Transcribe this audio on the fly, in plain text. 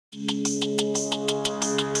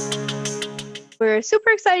We're super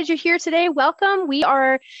excited you're here today. Welcome. We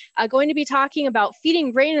are going to be talking about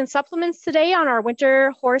feeding grain and supplements today on our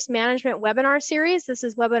winter horse management webinar series. This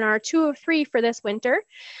is webinar 2 of 3 for this winter.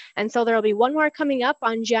 And so there will be one more coming up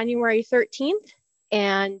on January 13th.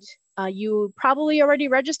 And you probably already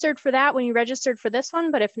registered for that when you registered for this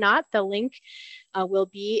one, but if not, the link will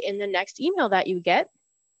be in the next email that you get.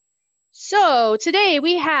 So today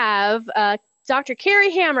we have Dr.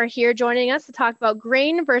 Carrie Hammer here joining us to talk about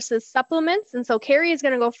grain versus supplements. And so Carrie is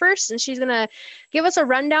going to go first, and she's going to give us a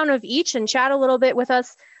rundown of each and chat a little bit with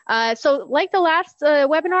us. So like the last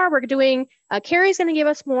webinar, we're doing, Carrie's going to give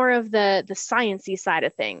us more of the sciencey side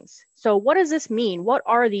of things. So what does this mean? What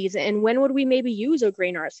are these? And when would we maybe use a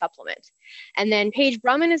grain or a supplement? And then Paige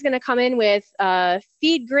Brummond is going to come in with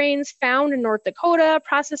feed grains found in North Dakota,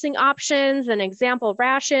 processing options, and example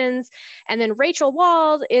rations. And then Rachel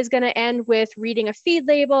Wald is going to end with reading a feed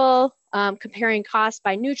label, comparing cost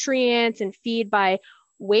by nutrients and feed by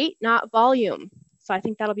weight, not volume. So I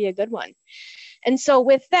think that'll be a good one. And so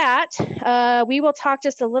with that, we will talk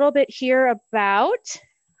just a little bit here about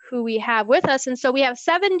who we have with us. And so we have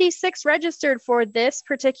 76 registered for this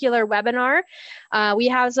particular webinar. We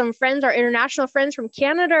have some friends, our international friends from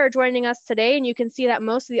Canada are joining us today. And you can see that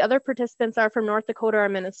most of the other participants are from North Dakota or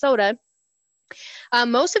Minnesota.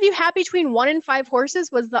 Most of you have between 1 and 5 horses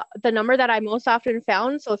was the number that I most often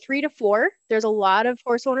found. So 3 to 4. There's a lot of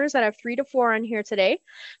horse owners that have 3 to 4 on here today.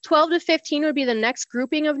 12 to 15 would be the next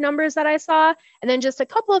grouping of numbers that I saw. And then just a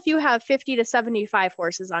couple of you have 50 to 75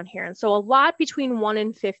 horses on here. And so a lot between 1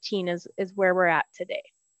 and 15 is where we're at today.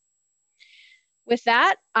 With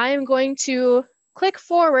that, I am going to click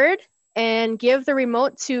forward and give the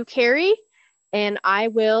remote to Carrie, and I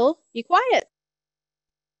will be quiet.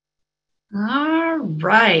 All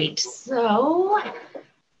right, so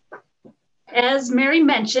as Mary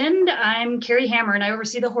mentioned, I'm Carrie Hammer and I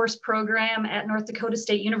oversee the horse program at North Dakota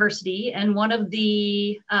State University. And one of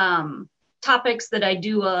the topics that I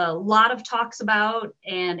do a lot of talks about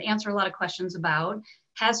and answer a lot of questions about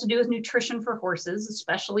has to do with nutrition for horses,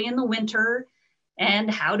 especially in the winter. And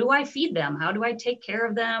how do I feed them? How do I take care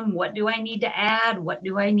of them? What do I need to add? What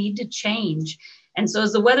do I need to change? And so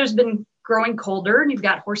as the weather's been growing colder and you've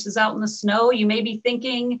got horses out in the snow, you may be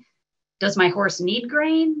thinking, does my horse need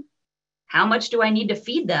grain? How much do I need to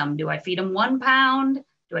feed them? Do I feed them 1 pound?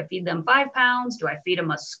 Do I feed them 5 pounds? Do I feed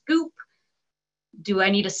them a scoop? Do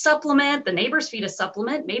I need a supplement? The neighbors feed a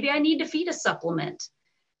supplement. Maybe I need to feed a supplement.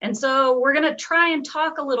 And so we're going to try and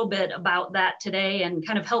talk a little bit about that today and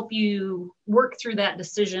kind of help you work through that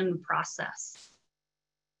decision process.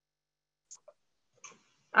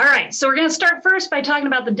 All right, so we're going to start first by talking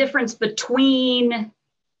about the difference between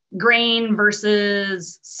grain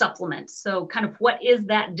versus supplements. So kind of what is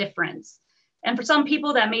that difference? And for some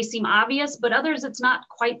people that may seem obvious, but others it's not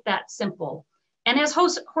quite that simple. And as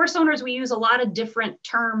horse owners, we use a lot of different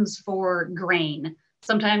terms for grain.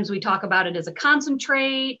 Sometimes we talk about it as a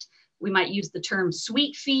concentrate. We might use the term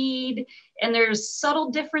sweet feed, and there's subtle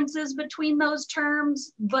differences between those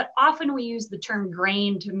terms, but often we use the term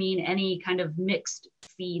grain to mean any kind of mixed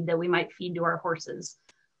feed that we might feed to our horses.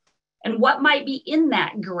 And what might be in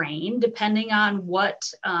that grain, depending on what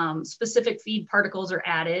specific feed particles are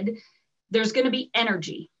added, there's going to be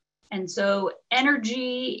energy. And so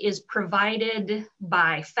energy is provided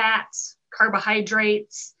by fats,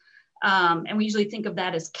 carbohydrates, and we usually think of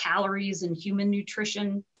that as calories in human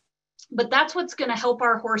nutrition. But that's what's going to help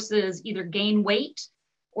our horses either gain weight,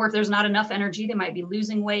 or if there's not enough energy, they might be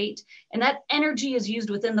losing weight. And that energy is used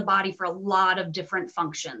within the body for a lot of different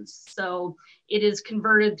functions. So it is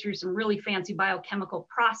converted through some really fancy biochemical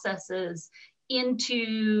processes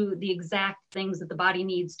into the exact things that the body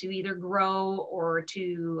needs to either grow or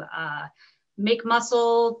to make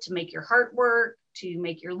muscle, to make your heart work, to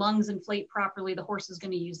make your lungs inflate properly. The horse is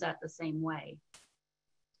going to use that the same way.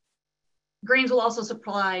 Grains will also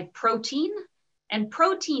supply protein, and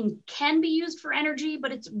protein can be used for energy,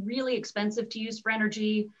 but it's really expensive to use for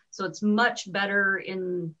energy. So it's much better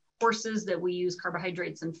in horses that we use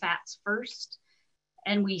carbohydrates and fats first.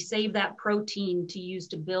 And we save that protein to use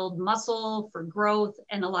to build muscle for growth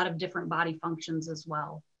and a lot of different body functions as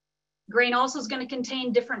well. Grain also is going to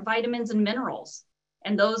contain different vitamins and minerals.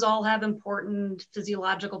 And those all have important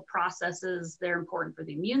physiological processes. They're important for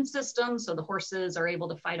the immune system, so the horses are able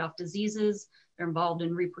to fight off diseases. They're involved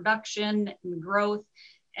in reproduction and growth.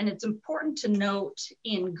 And it's important to note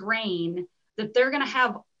in grain that they're going to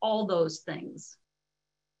have all those things.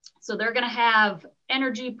 So they're going to have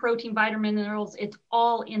energy, protein, vitamin, minerals. It's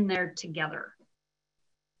all in there together.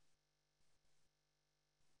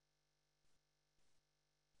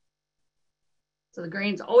 So the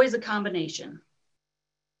grain's always a combination.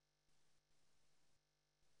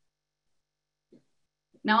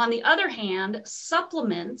 Now, on the other hand,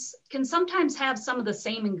 supplements can sometimes have some of the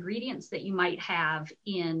same ingredients that you might have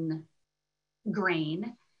in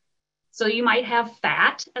grain. So you might have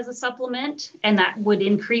fat as a supplement, and that would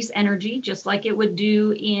increase energy just like it would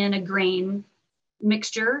do in a grain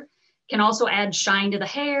mixture. Can also add shine to the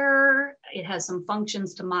hair. It has some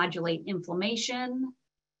functions to modulate inflammation.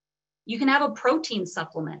 You can have a protein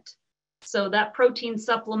supplement. So that protein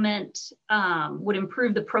supplement would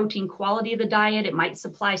improve the protein quality of the diet. It might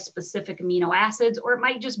supply specific amino acids, or it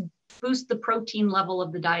might just boost the protein level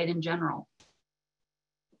of the diet in general.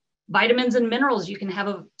 Vitamins and minerals, you can have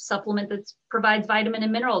a supplement that provides vitamin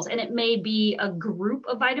and minerals, and it may be a group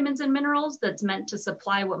of vitamins and minerals that's meant to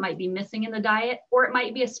supply what might be missing in the diet, or it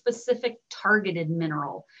might be a specific targeted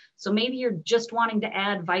mineral. So maybe you're just wanting to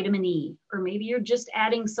add vitamin E, or maybe you're just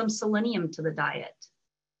adding some selenium to the diet.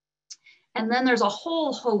 And then there's a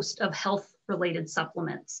whole host of health-related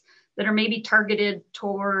supplements that are maybe targeted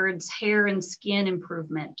towards hair and skin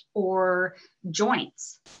improvement or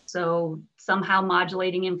joints. So somehow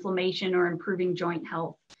modulating inflammation or improving joint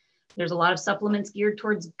health. There's a lot of supplements geared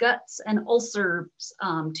towards guts and ulcers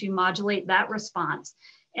to modulate that response.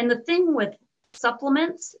 And the thing with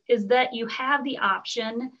supplements is that you have the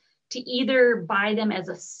option to either buy them as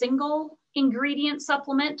a single ingredient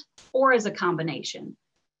supplement or as a combination.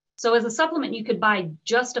 So as a supplement, you could buy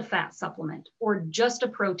just a fat supplement or just a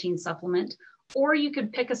protein supplement, or you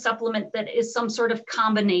could pick a supplement that is some sort of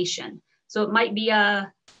combination. So it might be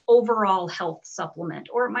a overall health supplement,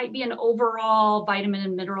 or it might be an overall vitamin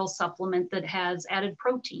and mineral supplement that has added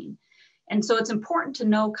protein. And so it's important to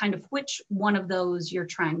know kind of which one of those you're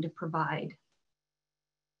trying to provide.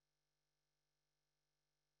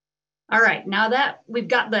 All right, now that we've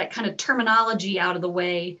got that kind of terminology out of the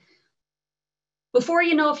way, before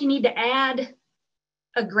you know if you need to add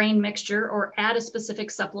a grain mixture or add a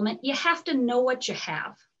specific supplement, you have to know what you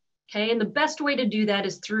have, okay? And the best way to do that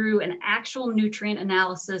is through an actual nutrient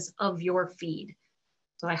analysis of your feed.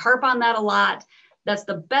 So I harp on that a lot. That's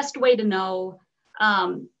the best way to know.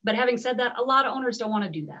 But having said that, a lot of owners don't want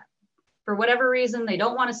to do that. For whatever reason, they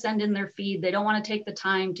don't want to send in their feed. They don't want to take the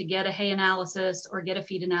time to get a hay analysis or get a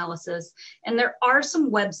feed analysis. And there are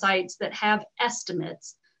some websites that have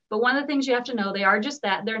estimates. But one of the things you have to know, they are just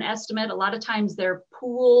that. They're an estimate. A lot of times they're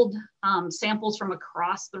pooled samples from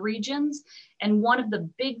across the regions. And one of the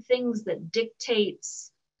big things that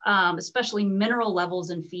dictates, especially mineral levels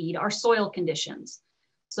in feed, are soil conditions.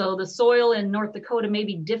 So the soil in North Dakota may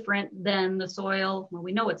be different than the soil, well,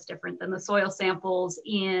 we know it's different than the soil samples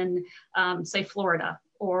in, say, Florida,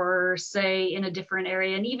 or say in a different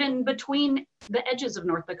area. And even between the edges of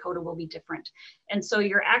North Dakota will be different. And so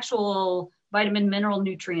your actual vitamin mineral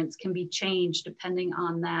nutrients can be changed depending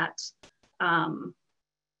on that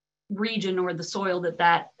region or the soil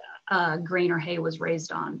that grain or hay was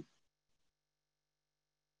raised on.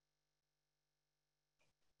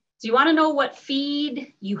 So you want to know what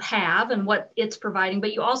feed you have and what it's providing,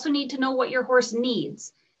 but you also need to know what your horse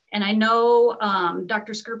needs. And I know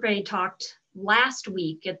Dr. Skurpe talked last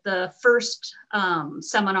week at the first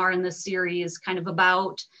seminar in this series kind of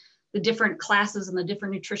about the different classes and the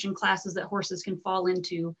different nutrition classes that horses can fall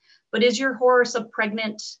into. But is your horse a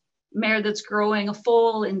pregnant mare that's growing a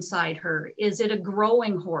foal inside her? Is it a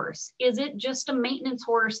growing horse? Is it just a maintenance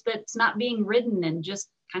horse that's not being ridden and just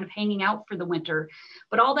kind of hanging out for the winter?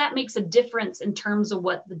 But all that makes a difference in terms of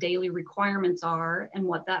what the daily requirements are and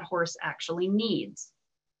what that horse actually needs.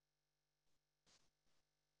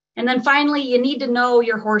 And then finally, you need to know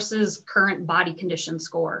your horse's current body condition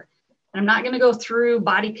score. And I'm not going to go through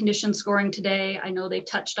body condition scoring today. I know they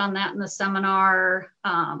touched on that in the seminar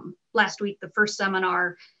last week, the first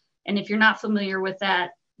seminar. And if you're not familiar with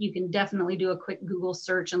that, you can definitely do a quick Google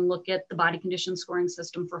search and look at the body condition scoring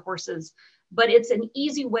system for horses. But it's an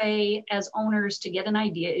easy way as owners to get an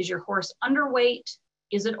idea. Is your horse underweight?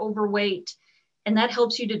 Is it overweight? And that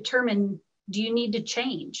helps you determine, do you need to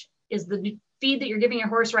change? Is the feed that you're giving your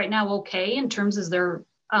horse right now okay in terms of their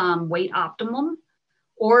weight optimum?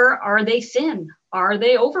 Or are they thin? Are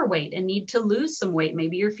they overweight and need to lose some weight?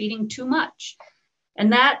 Maybe you're feeding too much.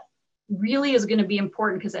 And that really is going to be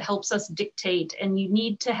important because it helps us dictate, and you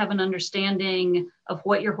need to have an understanding of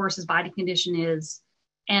what your horse's body condition is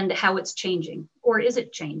and how it's changing, or is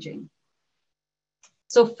it changing?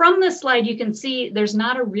 So from this slide, you can see there's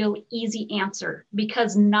not a real easy answer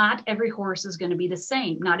because not every horse is going to be the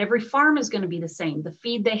same. Not every farm is going to be the same. The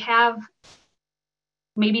feed they have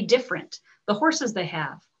may be different. The horses they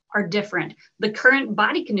have are different. The current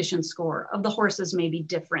body condition score of the horses may be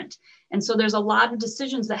different. And so there's a lot of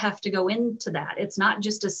decisions that have to go into that. It's not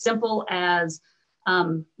just as simple as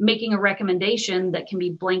making a recommendation that can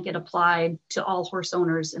be blanket applied to all horse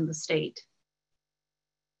owners in the state.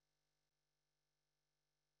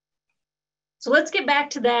 So let's get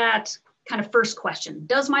back to that kind of first question.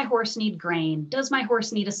 Does my horse need grain? Does my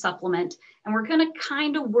horse need a supplement? And we're going to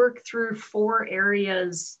kind of work through 4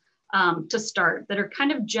 areas to start that are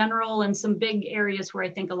kind of general and some big areas where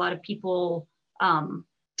I think a lot of people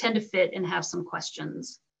tend to fit and have some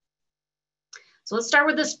questions. So let's start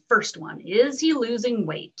with this first one. Is he losing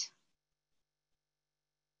weight?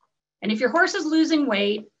 And if your horse is losing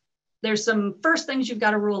weight, there's some first things you've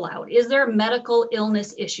got to rule out. Is there a medical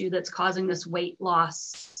illness issue that's causing this weight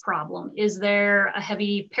loss problem? Is there a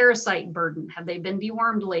heavy parasite burden? Have they been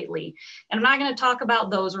dewormed lately? And I'm not going to talk about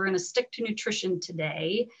those. We're going to stick to nutrition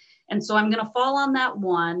today. And so I'm going to fall on that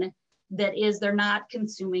one that is they're not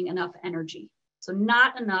consuming enough energy. So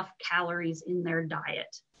not enough calories in their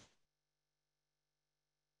diet.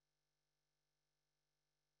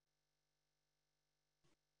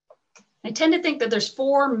 I tend to think that there's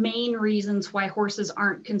 4 main reasons why horses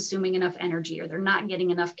aren't consuming enough energy or they're not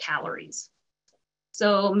getting enough calories.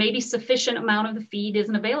 So maybe sufficient amount of the feed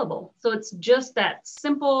isn't available. So it's just that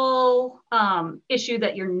simple issue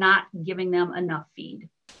that you're not giving them enough feed.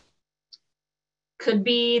 Could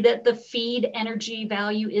be that the feed energy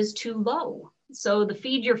value is too low. So the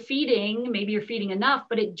feed you're feeding, maybe you're feeding enough,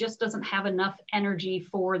 but it just doesn't have enough energy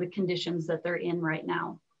for the conditions that they're in right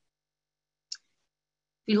now.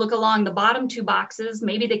 If you look along the bottom 2 boxes,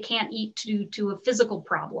 maybe they can't eat due to a physical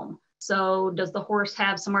problem. So does the horse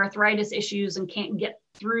have some arthritis issues and can't get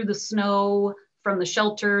through the snow from the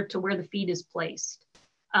shelter to where the feed is placed?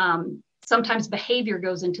 Sometimes behavior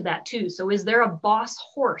goes into that too. So is there a boss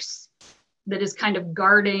horse that is kind of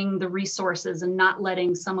guarding the resources and not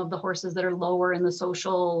letting some of the horses that are lower in the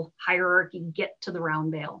social hierarchy get to the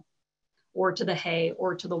round bale or to the hay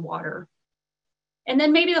or to the water? And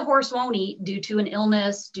then maybe the horse won't eat due to an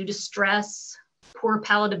illness, due to stress, poor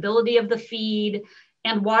palatability of the feed,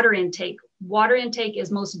 and water intake. Water intake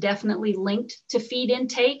is most definitely linked to feed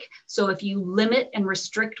intake. So if you limit and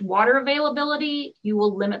restrict water availability, you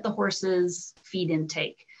will limit the horse's feed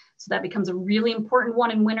intake. So that becomes a really important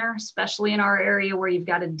one in winter, especially in our area where you've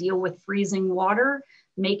got to deal with freezing water,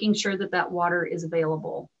 making sure that that water is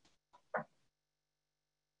available.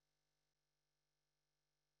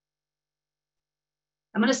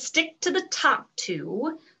 I'm going to stick to the top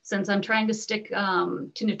 2 since I'm trying to stick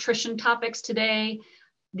to nutrition topics today.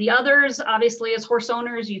 The others, obviously, as horse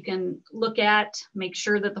owners, you can look at, make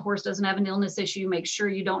sure that the horse doesn't have an illness issue, make sure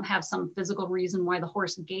you don't have some physical reason why the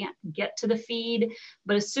horse can't get to the feed.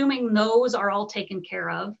 But assuming those are all taken care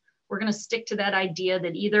of, we're going to stick to that idea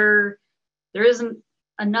that either there isn't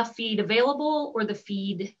enough feed available or the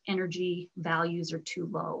feed energy values are too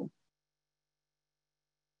low.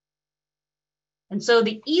 And so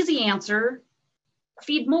the easy answer,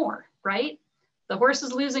 feed more, right? The horse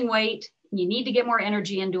is losing weight. You need to get more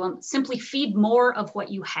energy into them. Simply feed more of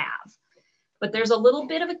what you have. But there's a little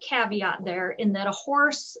bit of a caveat there in that a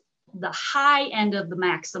horse, the high end of the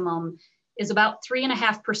maximum is about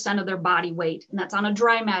 3.5% of their body weight. And that's on a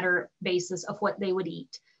dry matter basis of what they would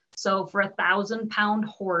eat. So for a 1,000-pound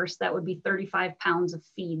horse, that would be 35 pounds of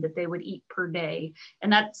feed that they would eat per day.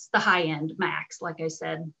 And that's the high end max, like I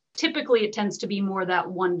said. Typically, it tends to be more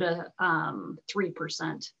that 1 to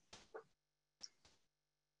 3%.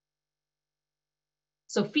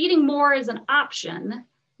 So feeding more is an option,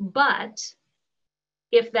 but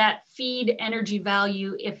if that feed energy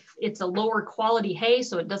value, if it's a lower quality hay,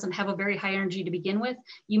 so it doesn't have a very high energy to begin with,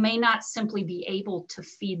 you may not simply be able to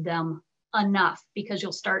feed them enough because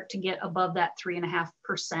you'll start to get above that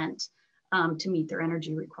 3.5% to meet their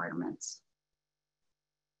energy requirements.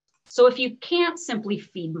 So if you can't simply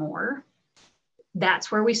feed more, that's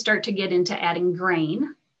where we start to get into adding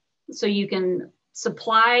grain. So you can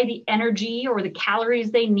supply the energy or the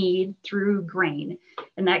calories they need through grain.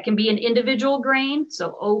 And that can be an individual grain,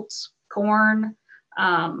 so oats, corn.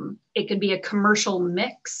 It could be a commercial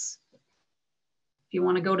mix. If you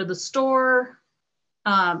want to go to the store,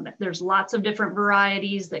 there's lots of different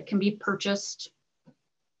varieties that can be purchased.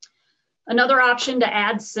 Another option to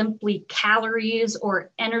add simply calories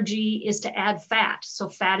or energy is to add fat. So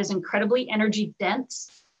fat is incredibly energy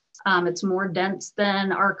dense. It's more dense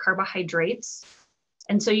than our carbohydrates.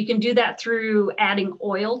 And so you can do that through adding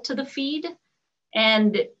oil to the feed.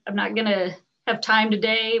 And I'm not going to have time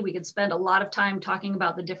today, we could spend a lot of time talking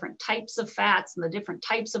about the different types of fats and the different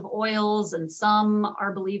types of oils, and some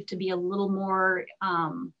are believed to be a little more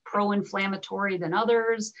pro-inflammatory than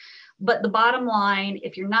others. But the bottom line,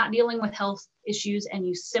 if you're not dealing with health issues and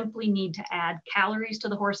you simply need to add calories to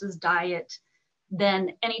the horse's diet,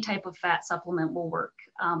 then any type of fat supplement will work.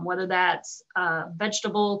 Whether that's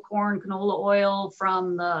vegetable, corn, canola oil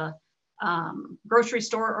from the grocery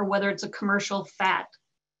store, or whether it's a commercial fat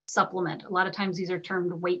supplement. A lot of times these are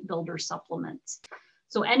termed weight builder supplements.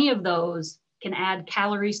 So any of those can add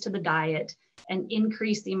calories to the diet and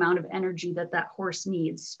increase the amount of energy that that horse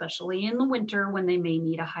needs, especially in the winter when they may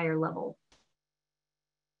need a higher level.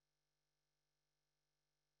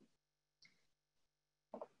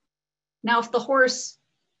 Now, if the horse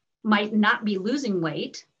might not be losing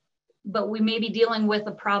weight, but we may be dealing with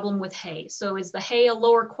a problem with hay. So is the hay a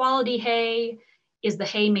lower quality hay? Is the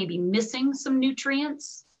hay maybe missing some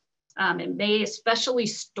nutrients? It may, especially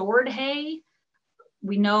stored hay,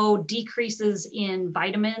 we know decreases in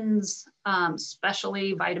vitamins,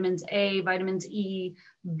 especially vitamins A, vitamins E,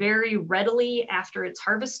 very readily after it's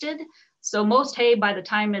harvested. So most hay, by the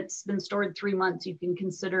time it's been stored 3 months, you can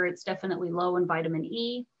consider it's definitely low in vitamin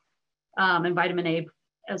E and vitamin A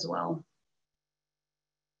as well.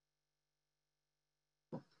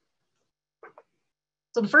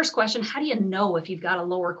 So the first question, how do you know if you've got a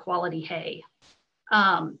lower quality hay?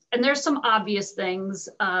 And there's some obvious things.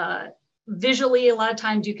 Visually, a lot of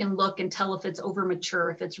times you can look and tell if it's over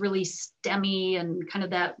mature, if it's really stemmy and kind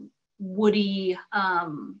of that woody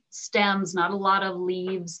stems, not a lot of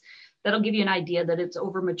leaves. That'll give you an idea that it's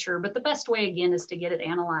over mature. But the best way, again, is to get it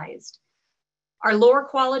analyzed. Our lower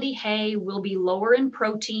quality hay will be lower in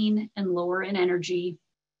protein and lower in energy.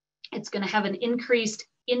 It's going to have an increased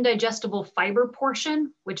indigestible fiber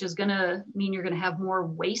portion, which is going to mean you're going to have more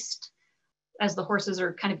waste as the horses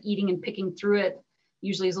are kind of eating and picking through it.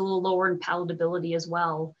 Usually is a little lower in palatability as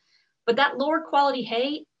well. But that lower quality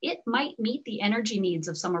hay, it might meet the energy needs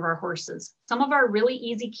of some of our horses. Some of our really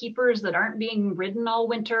easy keepers that aren't being ridden all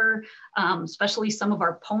winter, especially some of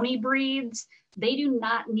our pony breeds, they do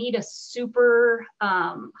not need a super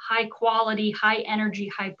high quality, high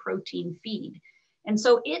energy, high protein feed. And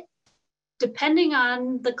so it, depending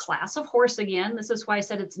on the class of horse, again, this is why I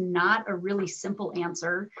said it's not a really simple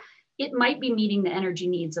answer. It might be meeting the energy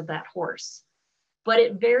needs of that horse, but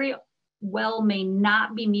it very well may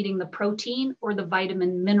not be meeting the protein or the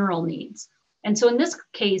vitamin mineral needs. And so in this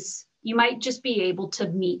case, you might just be able to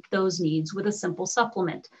meet those needs with a simple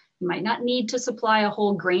supplement. You might not need to supply a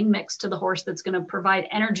whole grain mix to the horse that's going to provide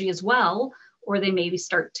energy as well, or they maybe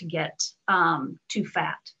start to get too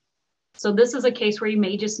fat. So this is a case where you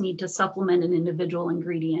may just need to supplement an individual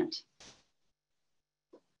ingredient.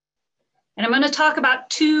 And I'm going to talk about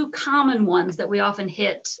two common ones that we often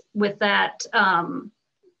hit with that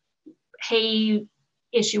hay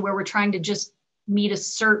issue where we're trying to just meet a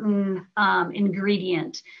certain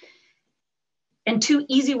ingredient. And two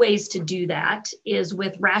easy ways to do that is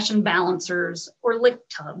with ration balancers or lick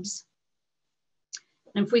tubs.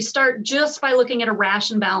 And if we start just by looking at a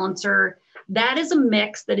ration balancer, that is a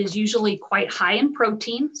mix that is usually quite high in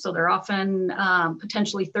protein. So they're often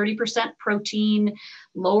potentially 30% protein,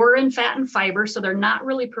 lower in fat and fiber. So they're not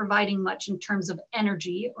really providing much in terms of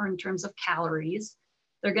energy or in terms of calories.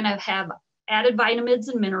 They're going to have added vitamins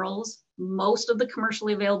and minerals. Most of the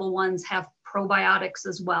commercially available ones have probiotics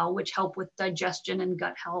as well, which help with digestion and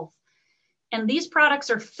gut health. And these products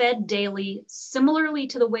are fed daily, similarly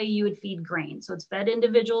to the way you would feed grain. So it's fed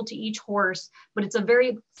individual to each horse, but it's a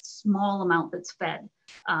very small amount that's fed,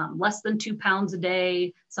 less than 2 pounds a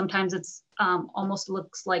day. Sometimes it's almost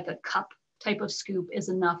looks like a cup type of scoop is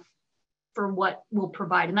enough for what we'll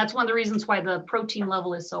provide. And that's one of the reasons why the protein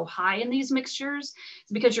level is so high in these mixtures,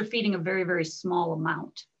 is because you're feeding a very, very small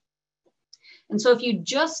amount. And so if you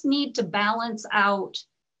just need to balance out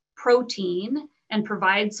protein and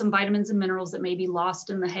provide some vitamins and minerals that may be lost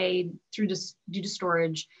in the hay due to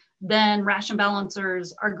storage, then ration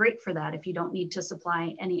balancers are great for that if you don't need to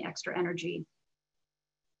supply any extra energy.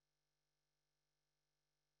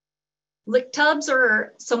 Lick tubs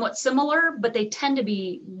are somewhat similar, but they tend to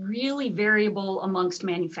be really variable amongst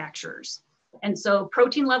manufacturers. And so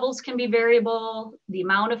protein levels can be variable. The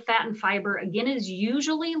amount of fat and fiber, again, is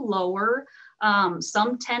usually lower.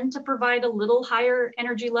 Some tend to provide a little higher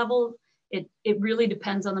energy level. It really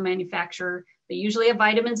depends on the manufacturer. They usually have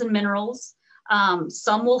vitamins and minerals.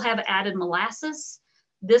 Some will have added molasses.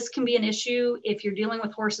 This can be an issue if you're dealing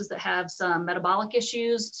with horses that have some metabolic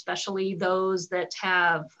issues, especially those that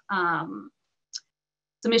have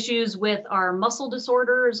Some issues with our muscle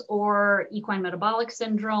disorders or equine metabolic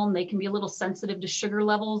syndrome. They can be a little sensitive to sugar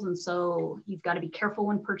levels. And so you've got to be careful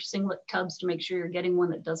when purchasing lick tubs to make sure you're getting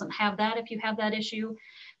one that doesn't have that if you have that issue.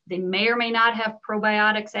 They may or may not have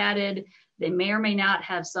probiotics added. They may or may not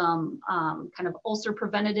have some kind of ulcer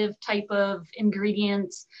preventative type of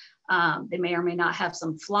ingredients. They may or may not have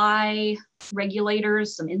some fly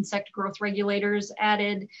regulators, some insect growth regulators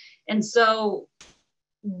added. And so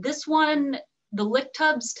this one, the lick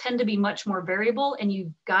tubs tend to be much more variable, and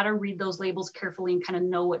you've got to read those labels carefully and kind of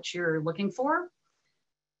know what you're looking for.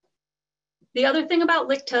 The other thing about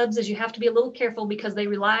lick tubs is you have to be a little careful because they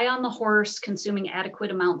rely on the horse consuming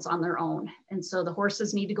adequate amounts on their own. And so the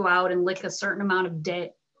horses need to go out and lick a certain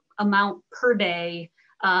amount per day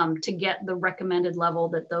to get the recommended level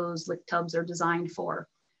that those lick tubs are designed for.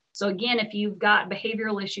 So again, if you've got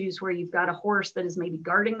behavioral issues where you've got a horse that is maybe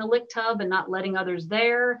guarding the lick tub and not letting others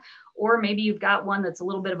there, or maybe you've got one that's a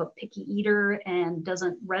little bit of a picky eater and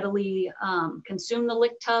doesn't readily consume the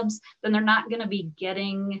lick tubs, then they're not going to be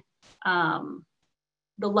getting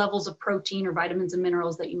the levels of protein or vitamins and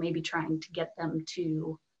minerals that you may be trying to get them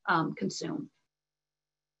to consume.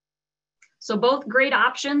 So both great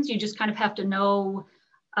options. You just kind of have to know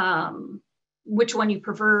which one you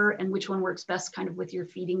prefer and which one works best kind of with your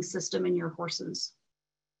feeding system and your horses.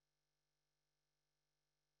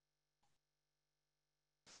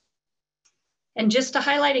 And just to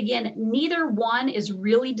highlight again, neither one is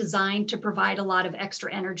really designed to provide a lot of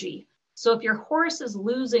extra energy. So if your horse is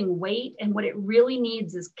losing weight and what it really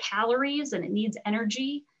needs is calories and it needs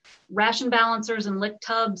energy, ration balancers and lick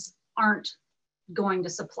tubs aren't going to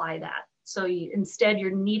supply that. So instead,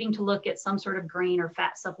 you're needing to look at some sort of grain or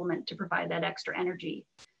fat supplement to provide that extra energy.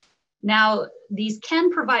 Now, these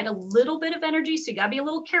can provide a little bit of energy, so you gotta be a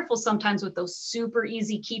little careful sometimes with those super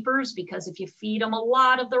easy keepers, because if you feed them a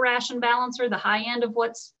lot of the ration balancer, the high end of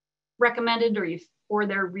what's recommended, or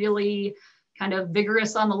they're really kind of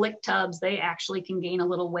vigorous on the lick tubs, they actually can gain a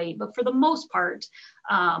little weight. But for the most part,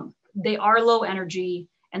 they are low energy,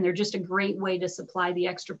 and they're just a great way to supply the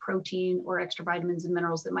extra protein or extra vitamins and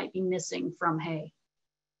minerals that might be missing from hay.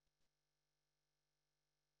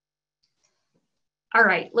 All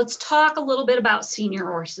right, let's talk a little bit about senior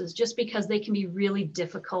horses, just because they can be really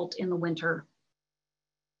difficult in the winter.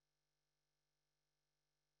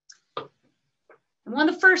 And one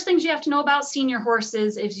of the first things you have to know about senior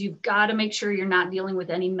horses is you've got to make sure you're not dealing with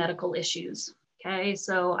any medical issues. Okay,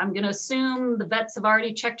 so I'm going to assume the vets have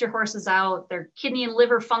already checked your horses out. Their kidney and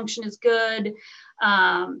liver function is good.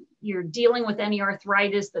 You're dealing with any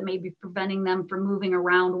arthritis that may be preventing them from moving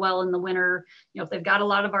around well in the winter. You know, if they've got a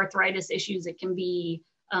lot of arthritis issues, it can be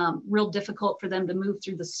real difficult for them to move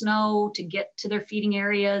through the snow to get to their feeding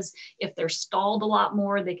areas. If they're stalled a lot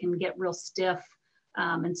more, they can get real stiff.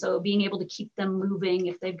 And so being able to keep them moving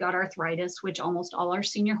if they've got arthritis, which almost all our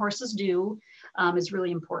senior horses do, is really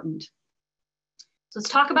important. So let's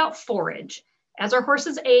talk about forage. As our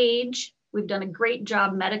horses age, we've done a great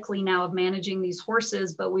job medically now of managing these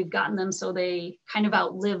horses, but we've gotten them so they kind of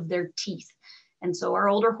outlive their teeth. And so our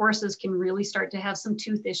older horses can really start to have some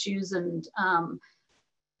tooth issues, and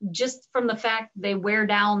just from the fact they wear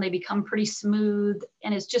down, they become pretty smooth,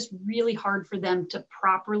 and it's just really hard for them to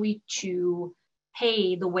properly chew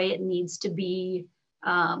hay the way it needs to be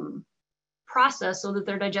processed so that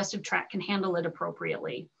their digestive tract can handle it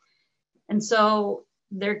appropriately. And so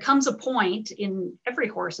there comes a point in every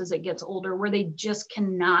horse as it gets older where they just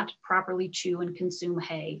cannot properly chew and consume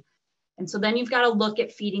hay. And so then you've got to look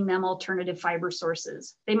at feeding them alternative fiber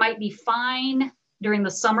sources. They might be fine during the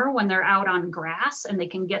summer when they're out on grass and they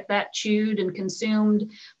can get that chewed and consumed.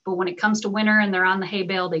 But when it comes to winter and they're on the hay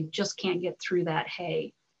bale, they just can't get through that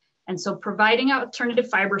hay. And so providing alternative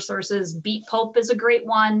fiber sources, beet pulp is a great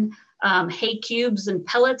one. Hay cubes and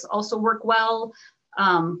pellets also work well.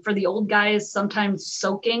 For the old guys, sometimes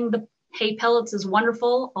soaking the hay pellets is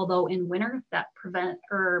wonderful, although in winter that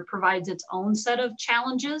provides its own set of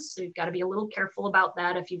challenges. So you've got to be a little careful about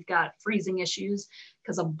that if you've got freezing issues,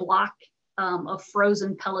 because a block of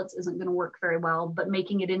frozen pellets isn't going to work very well, but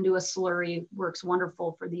making it into a slurry works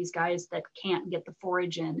wonderful for these guys that can't get the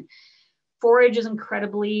forage in. Forage is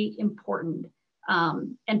incredibly important.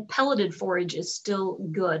 And pelleted forage is still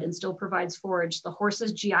good and still provides forage. The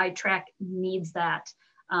horse's GI tract needs that.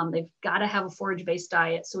 They've got to have a forage-based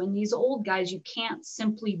diet. So in these old guys, you can't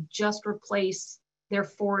simply just replace their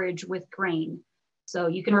forage with grain. So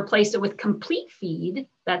you can replace it with complete feed.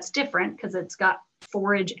 That's different because it's got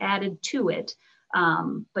forage added to it.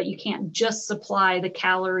 But you can't just supply the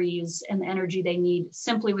calories and the energy they need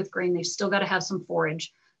simply with grain. They've still got to have some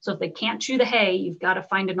forage. So if they can't chew the hay, you've got to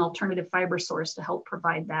find an alternative fiber source to help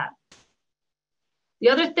provide that. The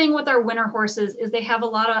other thing with our winter horses is they have a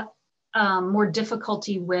lot of more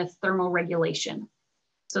difficulty with thermal regulation.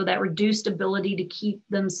 So that reduced ability to keep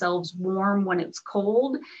themselves warm when it's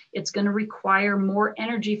cold, it's going to require more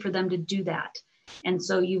energy for them to do that. And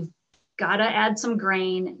so you've got to add some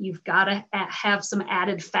grain. You've got to have some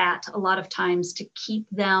added fat a lot of times to keep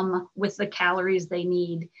them with the calories they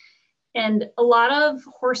need. And a lot of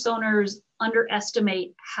horse owners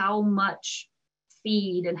underestimate how much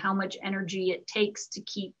feed and how much energy it takes to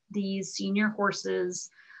keep these senior horses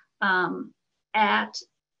at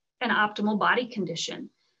an optimal body condition.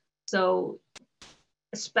 So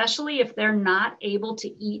especially if they're not able to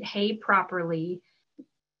eat hay properly,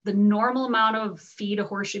 the normal amount of feed a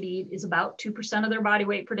horse should eat is about 2% of their body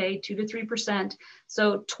weight per day, 2 to 3%.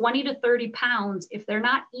 So 20 to 30 pounds, if they're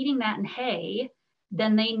not eating that in hay,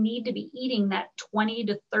 then they need to be eating that 20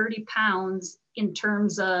 to 30 pounds in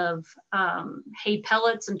terms of hay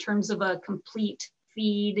pellets, in terms of a complete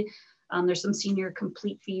feed. There's some senior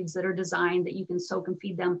complete feeds that are designed that you can soak and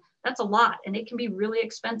feed them. That's a lot, and it can be really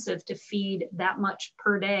expensive to feed that much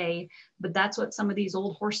per day, but that's what some of these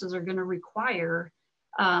old horses are going to require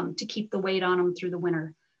to keep the weight on them through the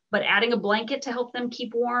winter. But adding a blanket to help them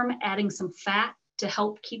keep warm, adding some fat to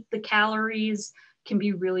help keep the calories can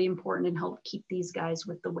be really important and help keep these guys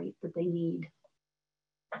with the weight that they need.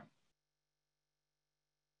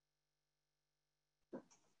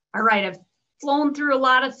 All right, I've flown through a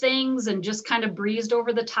lot of things and just kind of breezed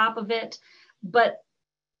over the top of it, but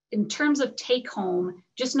in terms of take home,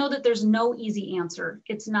 just know that there's no easy answer.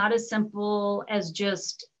 It's not as simple as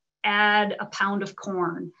just add a pound of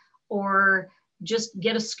corn or just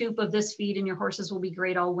get a scoop of this feed and your horses will be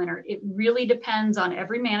great all winter. It really depends on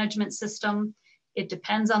every management system. It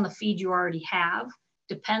depends on the feed you already have,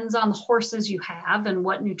 depends on the horses you have and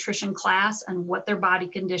what nutrition class and what their body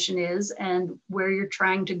condition is and where you're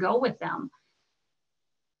trying to go with them.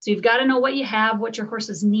 So you've got to know what you have, what your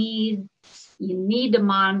horses need. You need to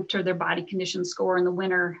monitor their body condition score in the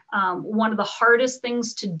winter. One of the hardest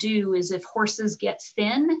things to do is if horses get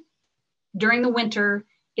thin during the winter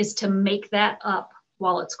is to make that up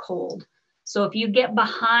while it's cold. So if you get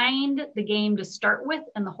behind the game to start with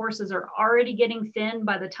and the horses are already getting thin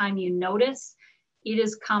by the time you notice, it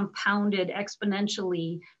is compounded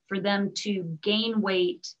exponentially for them to gain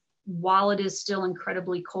weight while it is still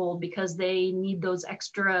incredibly cold because they need those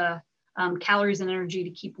extra calories and energy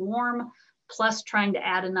to keep warm, plus trying to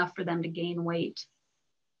add enough for them to gain weight.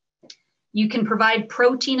 You can provide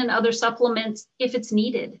protein and other supplements if it's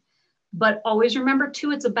needed, but always remember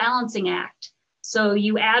too, it's a balancing act. So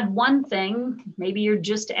you add one thing, maybe you're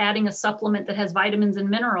just adding a supplement that has vitamins and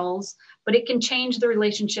minerals, but it can change the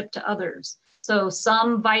relationship to others. So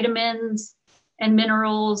some vitamins and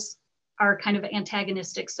minerals are kind of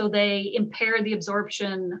antagonistic. So they impair the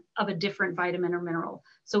absorption of a different vitamin or mineral.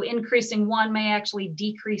 So increasing one may actually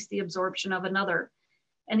decrease the absorption of another.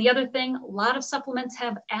 And the other thing, a lot of supplements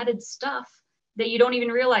have added stuff that you don't even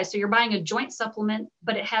realize. So you're buying a joint supplement,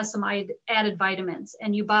 but it has some added vitamins.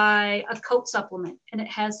 And you buy a coat supplement and it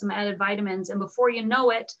has some added vitamins. And before you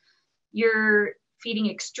know it, you're feeding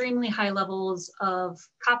extremely high levels of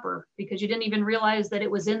copper because you didn't even realize that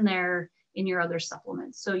it was in there in your other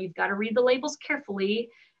supplements. So you've got to read the labels carefully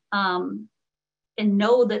and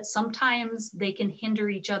know that sometimes they can hinder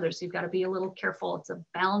each other. So you've got to be a little careful. It's a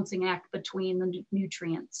balancing act between the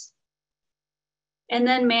nutrients. And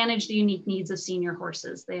then manage the unique needs of senior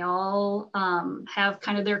horses. They all have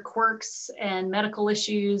kind of their quirks and medical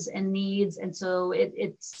issues and needs. And so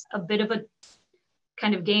it's a bit of a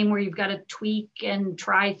kind of game where you've got to tweak and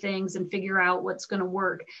try things and figure out what's going to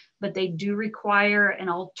work. But they do require an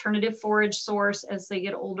alternative forage source as they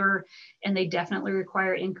get older, and they definitely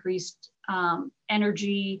require increased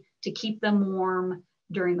energy to keep them warm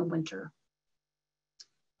during the winter.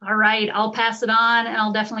 All right, I'll pass it on and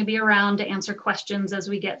I'll definitely be around to answer questions as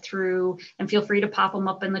we get through, and feel free to pop them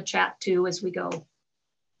up in the chat too as we go.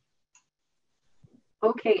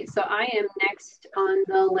 Okay, so I am next on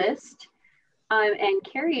the list. And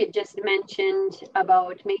Carrie had just mentioned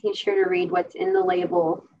about making sure to read what's in the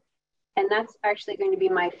label. And that's actually going to be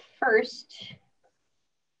my first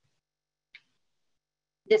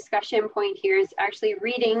discussion point here, is actually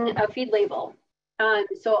reading a feed label.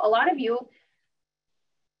 So a lot of you,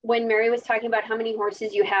 when Mary was talking about how many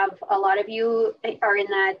horses you have, a lot of you are in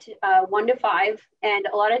that 1 to 5. And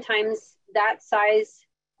a lot of times that size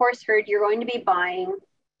horse herd, you're going to be buying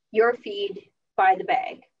your feed by the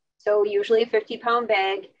bag. So usually a 50-pound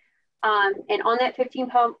bag. And on that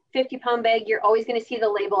 50-pound bag, you're always going to see the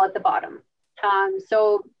label at the bottom.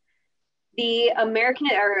 So the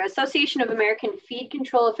Association of American Feed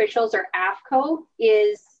Control Officials, or AFCO,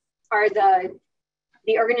 are the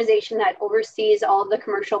the organization that oversees all of the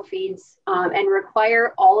commercial feeds and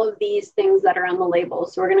require all of these things that are on the label.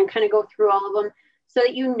 So we're going to kind of go through all of them so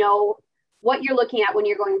that you know what you're looking at when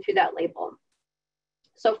you're going through that label.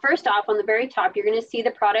 So first off, on the very top, you're going to see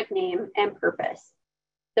the product name and purpose.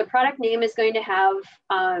 The product name is going to have,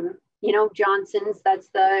 you know, Johnson's, that's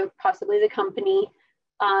possibly the company,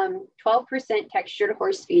 12% textured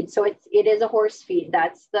horse feed. So it is a horse feed.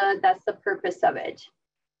 That's the purpose of it.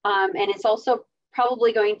 And it's also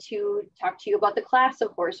probably going to talk to you about the class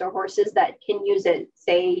of horse or horses that can use it.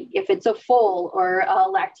 Say if it's a foal or a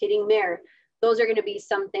lactating mare, those are going to be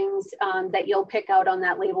some things that you'll pick out on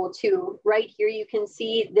that label too. Right here, you can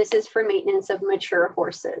see this is for maintenance of mature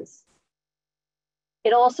horses.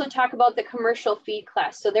 It'll also talk about the commercial feed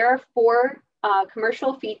class. So there are 4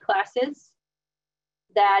 commercial feed classes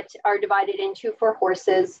that are divided into for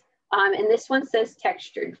horses. And this one says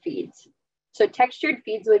textured feeds. So textured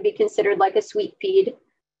feeds would be considered like a sweet feed.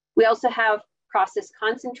 We also have processed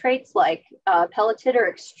concentrates like pelleted or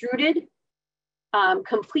extruded,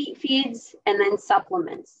 complete feeds, and then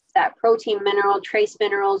supplements. That protein, mineral, trace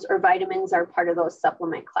minerals, or vitamins are part of those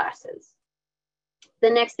supplement classes. The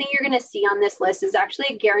next thing you're going to see on this list is actually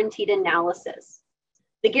a guaranteed analysis.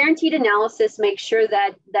 The guaranteed analysis makes sure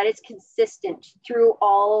that it's consistent through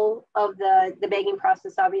all of the bagging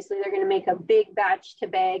process. Obviously, they're going to make a big batch to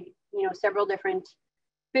bag, you know, several different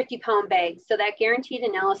 50-pound bags. So that guaranteed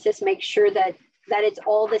analysis makes sure that it's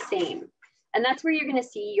all the same. And that's where you're going to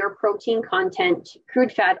see your protein content,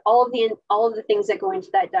 crude fat, all of the things that go into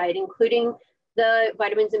that diet, including the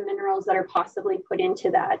vitamins and minerals that are possibly put into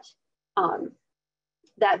that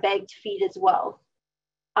bagged feed as well.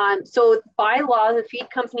 So by law, the feed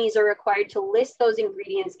companies are required to list those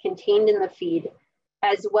ingredients contained in the feed,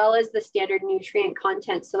 as well as the standard nutrient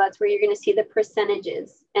content. So that's where you're going to see the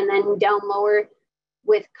percentages. And then down lower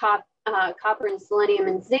with copper and selenium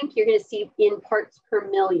and zinc, you're going to see in parts per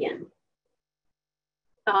million.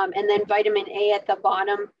 And then vitamin A at the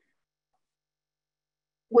bottom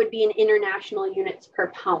would be in international units per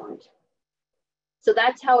pound. So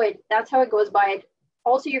that's how it goes by.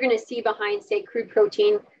 Also, you're going to see behind, say, crude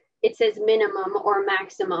protein, it says minimum or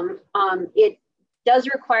maximum. It does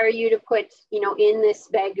require you to put, you know, in this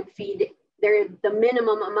bag of feed, the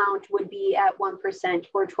minimum amount would be at 1%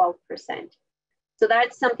 or 12%. So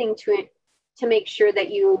that's something to make sure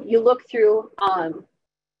that you look through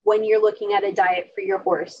when you're looking at a diet for your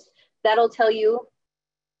horse. That'll tell you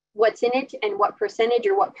what's in it and what percentage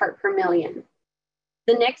or what part per million.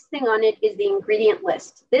 The next thing on it is the ingredient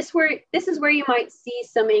list. This is where you might see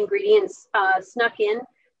some ingredients snuck in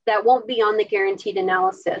that won't be on the guaranteed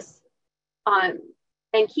analysis. And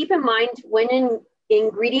keep in mind, when an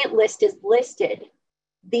ingredient list is listed,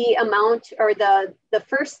 the amount or the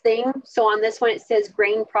first thing, so on this one it says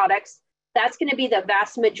grain products, that's going to be the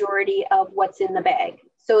vast majority of what's in the bag.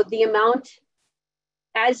 So the amount,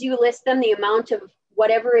 as you list them, the amount of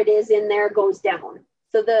whatever it is in there goes down.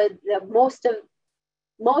 So the most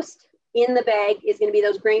in the bag is going to be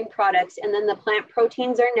those grain products, and then the plant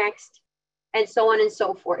proteins are next, and so on and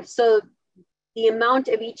so forth. So the amount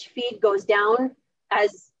of each feed goes down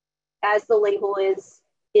as the label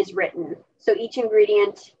is written. So each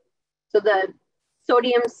ingredient, so the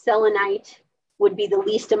sodium selenite would be the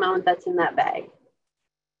least amount that's in that bag.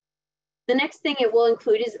 The next thing it will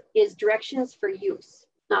include is directions for use.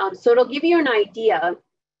 So it'll give you an idea.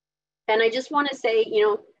 And I just want to say, you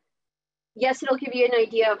know, yes, it'll give you an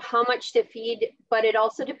idea of how much to feed, but it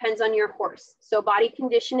also depends on your horse. So body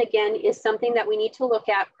condition, again, is something that we need to look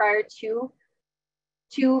at prior to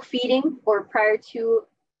feeding or prior to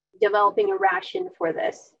developing a ration for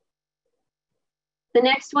this. The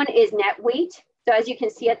next one is net weight. So as you can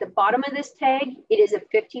see at the bottom of this tag, it is a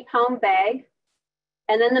 50-pound bag.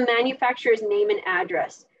 And then the manufacturer's name and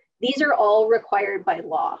address. These are all required by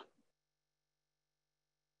law.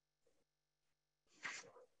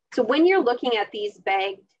 So when you're looking at these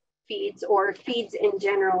bagged feeds or feeds in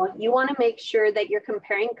general, you want to make sure that you're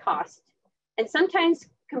comparing cost. And sometimes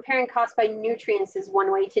comparing cost by nutrients is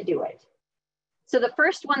one way to do it. So the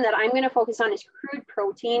first one that I'm going to focus on is crude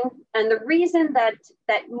protein. And the reason that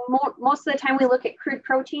most of the time we look at crude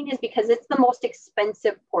protein is because it's the most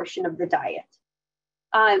expensive portion of the diet.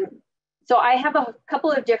 So I have a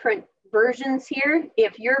couple of different versions here.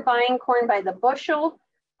 If you're buying corn by the bushel,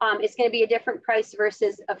 it's going to be a different price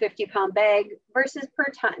versus a 50-pound bag versus per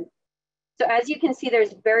ton. So as you can see,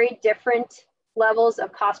 there's very different levels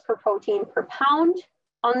of cost per protein per pound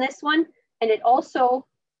on this one. And it also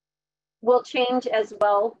will change as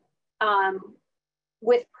well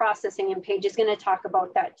with processing, and Paige is going to talk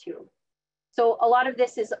about that too. So a lot of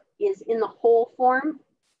this is in the whole form.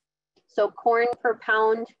 So corn per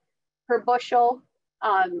pound per bushel,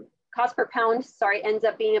 cost per pound, sorry, ends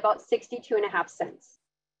up being about 62.5 cents.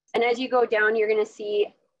 And as you go down, you're going to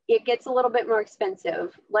see it gets a little bit more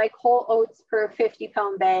expensive, like whole oats per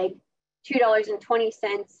 50-pound bag,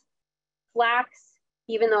 $2.20. Flax,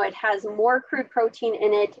 even though it has more crude protein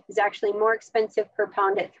in it, is actually more expensive per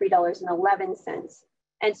pound at $3.11,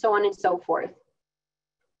 and so on and so forth.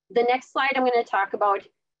 The next slide, I'm going to talk about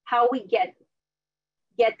how we get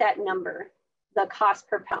that number, the cost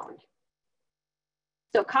per pound.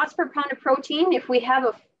 So cost per pound of protein, if we have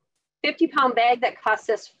a 50-pound bag that costs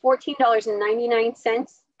us $14.99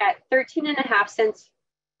 at 13.5 cents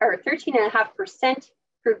or 13.5%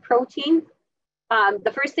 crude protein,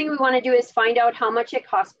 the first thing we want to do is find out how much it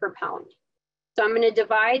costs per pound. So I'm going to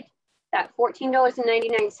divide that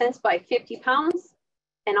 $14.99 by 50 pounds,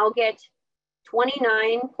 and I'll get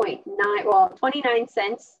 29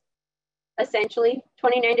 cents, essentially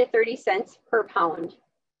 29 to 30 cents per pound.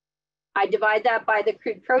 I divide that by the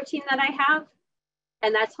crude protein that I have,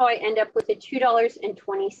 and that's how I end up with a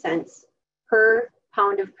 $2.20 per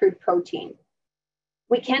pound of crude protein.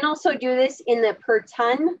 We can also do this in the per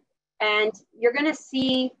ton, and you're going to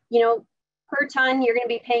see, per ton, you're going to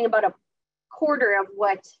be paying about a quarter of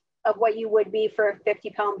what you would be for a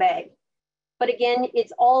 50-pound bag. But again,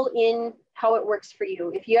 it's all in how it works for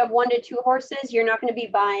you. If you have 1 to 2 horses, you're not going to be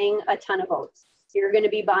buying a ton of oats. You're going to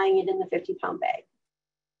be buying it in the 50-pound bag.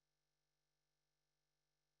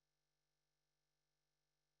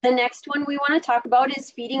 The next one we want to talk about is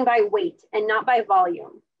feeding by weight and not by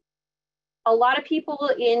volume. A lot of people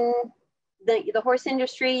in the horse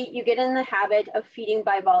industry, you get in the habit of feeding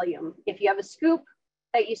by volume. If you have a scoop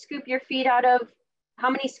that you scoop your feed out of, how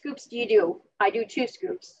many scoops do you do? I do 2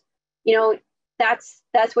 scoops. That's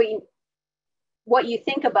what you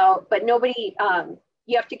think about, but nobody,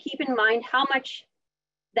 you have to keep in mind how much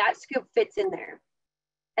that scoop fits in there.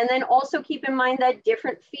 And then also keep in mind that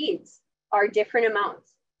different feeds are different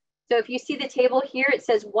amounts. So if you see the table here, it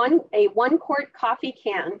says a 1 quart coffee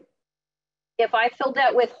can. If I filled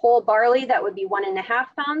that with whole barley, that would be 1.5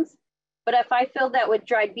 pounds. But if I filled that with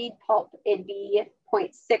dried beet pulp, it'd be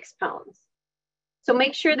 0.6 pounds. So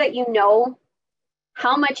make sure that you know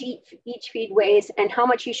how much each feed weighs and how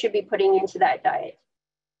much you should be putting into that diet.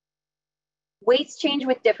 Weights change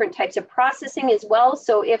with different types of processing as well.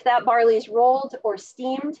 So if that barley is rolled or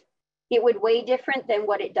steamed, it would weigh different than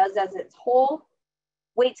what it does as it's whole.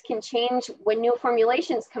 Weights can change when new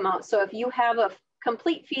formulations come out. So if you have a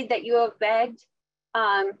complete feed that you have bagged,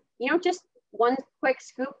 just 1 quick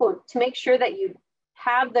scoop to make sure that you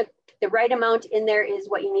have the right amount in there is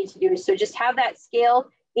what you need to do. So just have that scale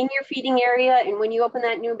in your feeding area, and when you open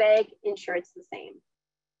that new bag, ensure it's the same.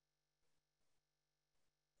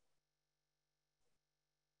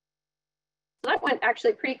 That went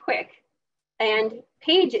actually pretty quick. And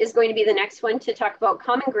Paige is going to be the next one to talk about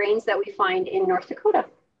common grains that we find in North Dakota.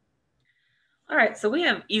 All right, so we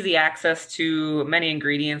have easy access to many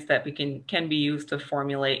ingredients that can be used to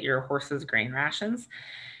formulate your horse's grain rations.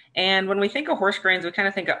 And when we think of horse grains, we kind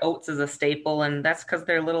of think of oats as a staple, and that's because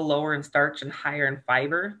they're a little lower in starch and higher in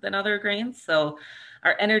fiber than other grains. So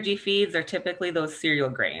our energy feeds are typically those cereal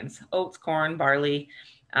grains: oats, corn, barley.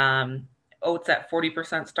 Oats at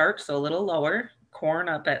 40% starch, so a little lower, corn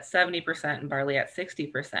up at 70%, and barley at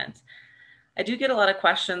 60%. I do get a lot of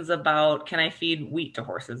questions about, can I feed wheat to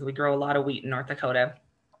horses? We grow a lot of wheat in North Dakota.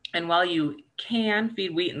 And while you can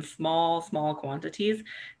feed wheat in small quantities,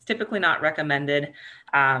 it's typically not recommended.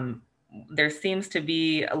 There seems to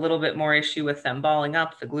be a little bit more issue with them balling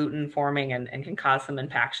up, the gluten forming, and can cause some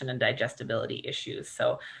impaction and digestibility issues.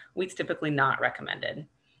 So wheat's typically not recommended.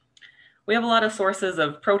 We have a lot of sources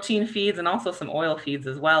of protein feeds and also some oil feeds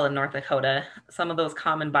as well in North Dakota. Some of those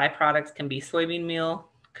common byproducts can be soybean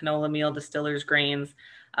meal, canola meal, distillers grains.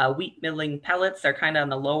 Wheat milling pellets are kind of on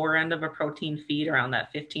the lower end of a protein feed, around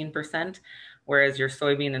that 15%, whereas your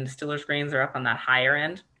soybean and distillers grains are up on that higher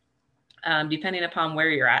end. Depending upon where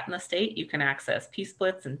you're at in the state, you can access pea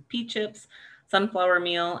splits and pea chips, sunflower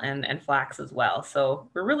meal, and flax as well. So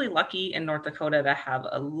we're really lucky in North Dakota to have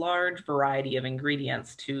a large variety of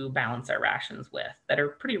ingredients to balance our rations with that are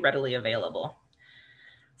pretty readily available.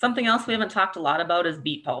 Something else we haven't talked a lot about is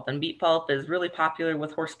beet pulp, and beet pulp is really popular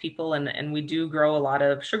with horse people, and we do grow a lot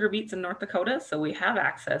of sugar beets in North Dakota, so we have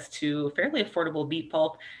access to fairly affordable beet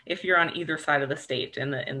pulp if you're on either side of the state in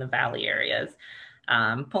the valley areas.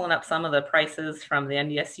 Pulling up some of the prices from the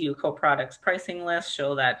NDSU co-products pricing list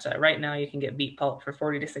show that right now you can get beet pulp for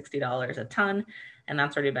 $40 to $60 a ton, and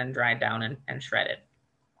that's already been dried down and shredded.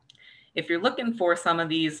 If you're looking for some of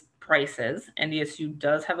these prices, NDSU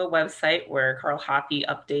does have a website where Carl Hoppe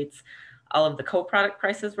updates all of the co-product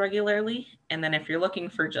prices regularly. And then if you're looking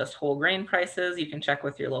for just whole grain prices, you can check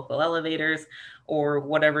with your local elevators or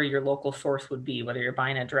whatever your local source would be, whether you're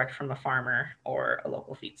buying it direct from a farmer or a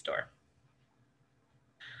local feed store.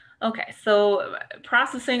 Okay, so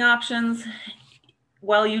processing options.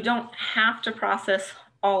 While you don't have to process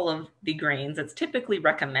all of the grains, it's typically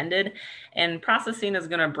recommended, and processing is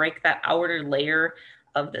going to break that outer layer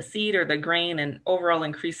of the seed or the grain and overall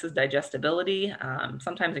increases digestibility,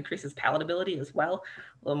 sometimes increases palatability as well,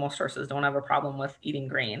 although most horses don't have a problem with eating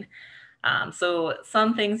grain. So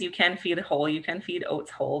some things you can feed whole, you can feed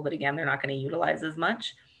oats whole, but again, they're not going to utilize as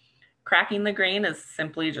much. Cracking the grain is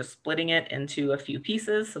simply just splitting it into a few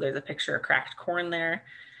pieces. So there's a picture of cracked corn there.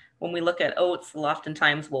 When we look at oats,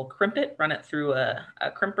 oftentimes we'll crimp it, run it through a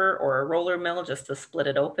crimper or a roller mill just to split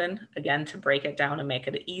it open, again, to break it down and make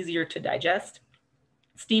it easier to digest.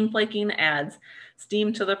 Steam flaking adds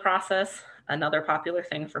steam to the process, another popular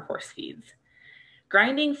thing for horse feeds.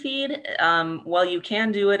 Grinding feed, while you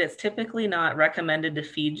can do it, it's typically not recommended to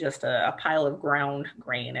feed just a pile of ground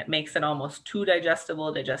grain. It makes it almost too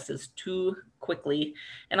digestible, digests too quickly,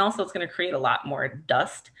 and also it's going to create a lot more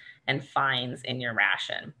dust and fines in your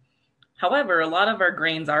ration. However, a lot of our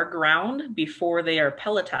grains are ground before they are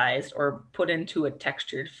pelletized or put into a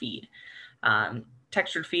textured feed.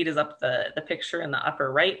 Textured feed is up the picture in the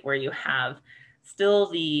upper right, where you have still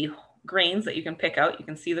the grains that you can pick out. You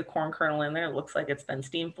can see the corn kernel in there. It looks like it's been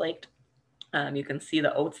steam flaked. You can see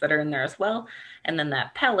the oats that are in there as well. And then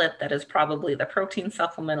that pellet that is probably the protein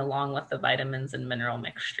supplement along with the vitamins and mineral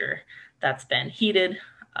mixture that's been heated,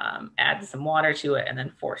 add some water to it, and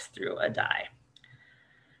then forced through a dye.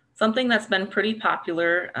 Something that's been pretty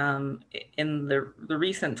popular in the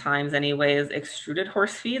recent times anyway is extruded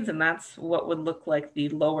horse feeds, and that's what would look like the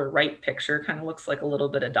lower right picture. Kind of looks like a little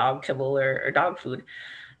bit of dog kibble or dog food.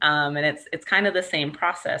 And it's kind of the same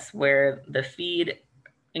process where the feed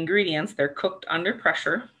ingredients, they're cooked under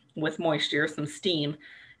pressure with moisture, some steam,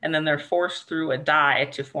 and then they're forced through a dye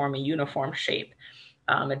to form a uniform shape.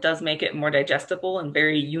 It does make it more digestible and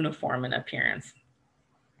very uniform in appearance.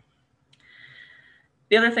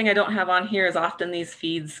 The other thing I don't have on here is often these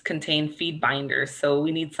feeds contain feed binders. So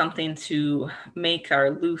we need something to make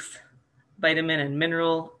our loose vitamin and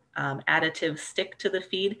mineral additives stick to the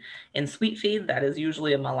feed. In sweet feed, that is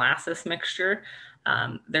usually a molasses mixture.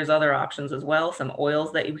 There's other options as well, some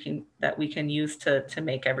oils that we can use to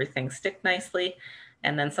make everything stick nicely.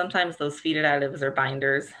 And then sometimes those feed additives or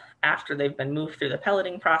binders, after they've been moved through the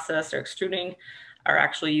pelleting process or extruding, are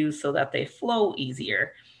actually used so that they flow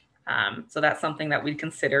easier. So that's something that we'd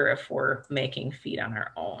consider if we're making feed on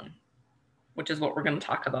our own, which is what we're going to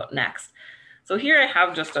talk about next. So here I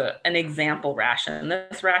have just an example ration.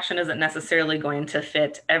 This ration isn't necessarily going to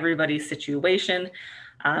fit everybody's situation.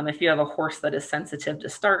 If you have a horse that is sensitive to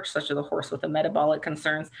starch, such as a horse with the metabolic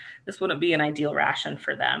concerns, this wouldn't be an ideal ration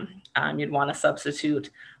for them. You'd want to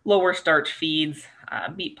substitute lower starch feeds,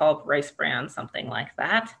 beet pulp, rice bran, something like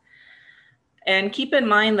that. And keep in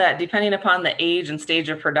mind that depending upon the age and stage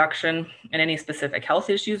of production and any specific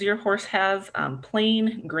health issues your horse has,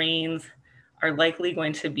 plain grains are likely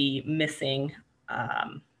going to be missing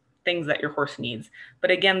things that your horse needs.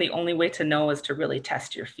 But again, the only way to know is to really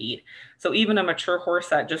test your feed. So even a mature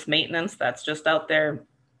horse at just maintenance, that's just out there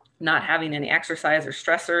not having any exercise or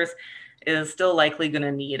stressors, is still likely going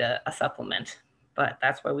to need a supplement. But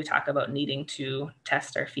that's why we talk about needing to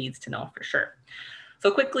test our feeds to know for sure. So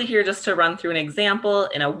quickly here, just to run through an example,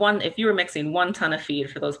 if you were mixing 1 ton of feed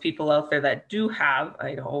for those people out there that do have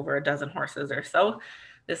over a dozen horses or so,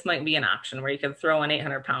 this might be an option where you could throw in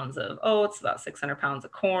 800 pounds of oats, about 600 pounds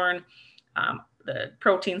of corn. The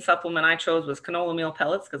protein supplement I chose was canola meal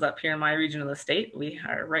pellets, because up here in my region of the state, we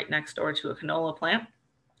are right next door to a canola plant,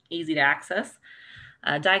 easy to access.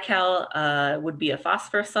 Dical would be a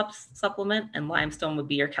phosphorus supplement, and limestone would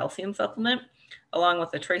be your calcium supplement, along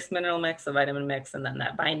with a trace mineral mix, a vitamin mix, and then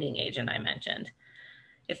that binding agent I mentioned.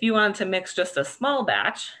 If you wanted to mix just a small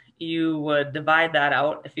batch, you would divide that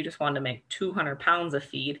out if you just wanted to make 200 pounds of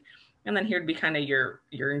feed. And then here'd be kind of your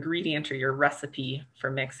ingredient or your recipe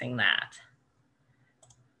for mixing that.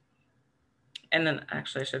 And then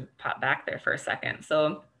actually I should pop back there for a second.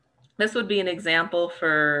 So this would be an example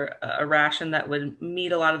for a ration that would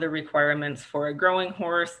meet a lot of the requirements for a growing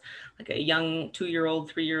horse, like a young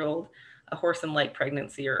 2-year-old, 3-year-old, a horse in late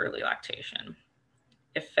pregnancy or early lactation,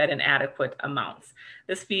 if fed in adequate amounts.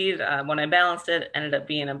 This feed, when I balanced it, ended up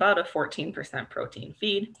being about a 14% protein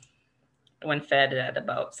feed when fed at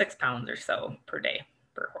about 6 pounds or so per day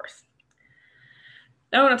per horse.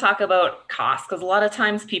 Now I want to talk about cost, because a lot of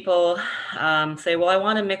times people say, well, I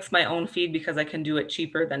want to mix my own feed because I can do it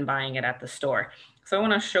cheaper than buying it at the store. So I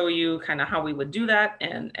want to show you kind of how we would do that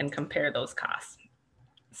and compare those costs.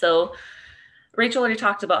 So Rachel already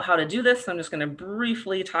talked about how to do this. So I'm just going to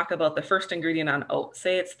briefly talk about the first ingredient on oats.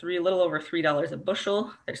 Say it's a little over $3 a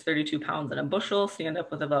bushel. There's 32 pounds in a bushel. So you end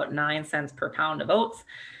up with about 9 cents per pound of oats.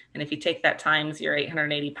 And if you take that times your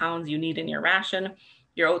 880 pounds you need in your ration,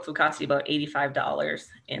 your oats will cost you about $85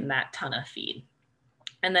 in that ton of feed.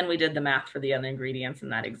 And then we did the math for the other ingredients in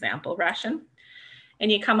that example ration.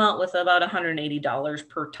 And you come out with about $180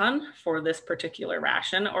 per ton for this particular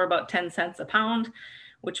ration, or about 10 cents a pound,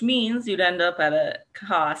 which means you'd end up at a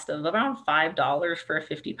cost of around $5 for a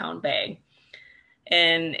 50-pound bag.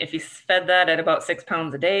 And if you fed that at about 6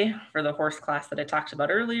 pounds a day for the horse class that I talked about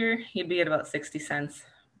earlier, you'd be at about 60 cents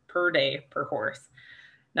per day per horse.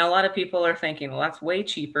 Now, a lot of people are thinking, well, that's way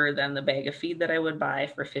cheaper than the bag of feed that I would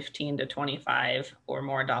buy for 15 to 25 or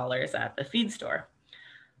more dollars at the feed store.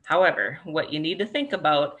 However, what you need to think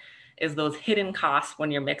about is those hidden costs when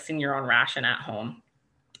you're mixing your own ration at home.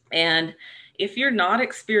 And if you're not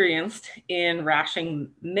experienced in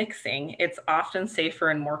ration mixing, it's often safer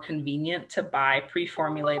and more convenient to buy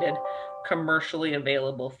pre-formulated, commercially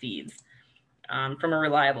available feeds from a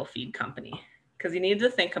reliable feed company. Because you need to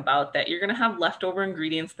think about that you're going to have leftover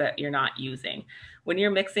ingredients that you're not using. When you're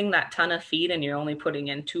mixing that ton of feed and you're only putting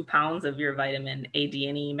in 2 pounds of your vitamin A, D,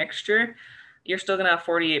 and E mixture, you're still going to have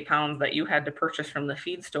 48 pounds that you had to purchase from the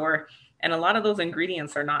feed store. And a lot of those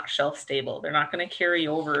ingredients are not shelf stable. They're not going to carry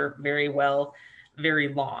over very well,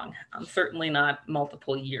 very long, certainly not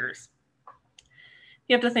multiple years.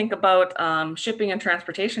 You have to think about shipping and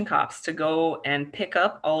transportation costs to go and pick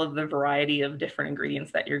up all of the variety of different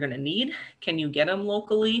ingredients that you're going to need. Can you get them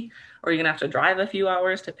locally, or are you going to have to drive a few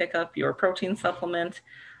hours to pick up your protein supplement?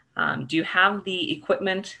 Do you have the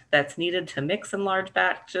equipment that's needed to mix in large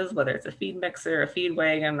batches, whether it's a feed mixer, a feed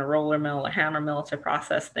wagon, a roller mill, a hammer mill to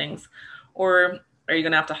process things? Or are you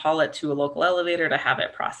going to have to haul it to a local elevator to have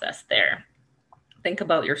it processed there? Think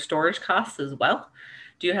about your storage costs as well.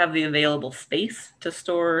 Do you have the available space to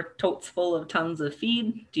store totes full of tons of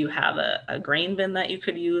feed? Do you have a grain bin that you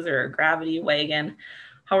could use, or a gravity wagon?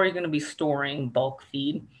 How are you going to be storing bulk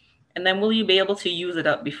feed? And then will you be able to use it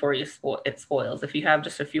up before it spoils? If you have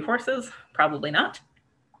just a few horses, probably not.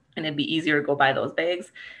 And it'd be easier to go buy those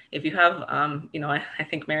bags. If you have, I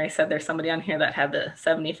think Mary said there's somebody on here that had the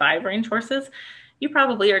 75 range horses, you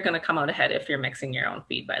probably are going to come out ahead if you're mixing your own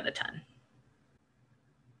feed by the ton.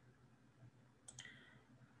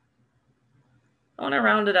 I want to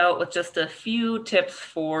round it out with just a few tips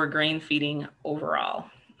for grain feeding overall.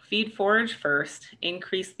 Feed forage first,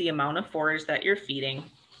 increase the amount of forage that you're feeding,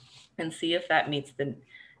 and see if that meets the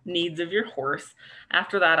needs of your horse.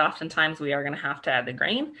 After that, oftentimes we are going to have to add the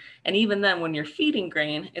grain. And even then, when you're feeding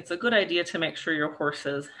grain, it's a good idea to make sure your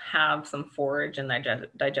horses have some forage in their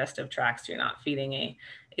digestive tracts. You're not feeding a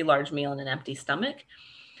large meal in an empty stomach.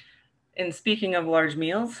 And speaking of large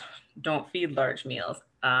meals, don't feed large meals.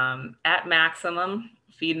 At maximum,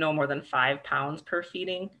 feed no more than 5 pounds per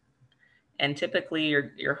feeding. And typically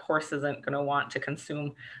your horse isn't going to want to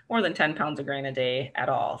consume more than 10 pounds of grain a day at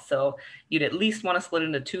all. So you'd at least want to split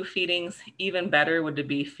into 2 feedings. Even better would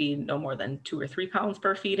be feed no more than 2 or 3 pounds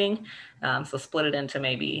per feeding. So split it into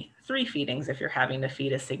maybe 3 feedings if you're having to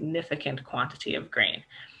feed a significant quantity of grain.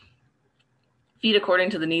 Feed according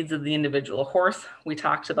to the needs of the individual horse. We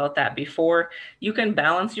talked about that before. You can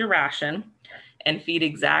balance your ration and feed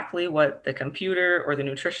exactly what the computer or the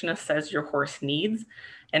nutritionist says your horse needs.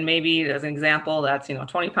 And maybe as an example, that's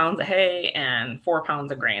 20 pounds of hay and 4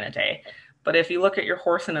 pounds of grain a day. But if you look at your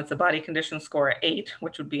horse and it's a body condition score of 8,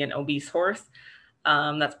 which would be an obese horse,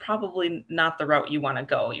 that's probably not the route you want to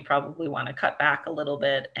go. You probably want to cut back a little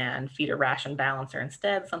bit and feed a ration balancer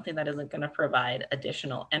instead, something that isn't going to provide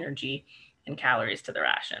additional energy and calories to the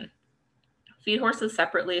ration. Feed horses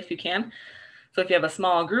separately if you can. So if you have a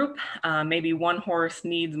small group, maybe one horse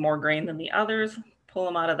needs more grain than the others, pull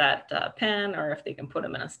them out of that pen, or if they can put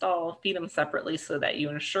them in a stall, feed them separately so that you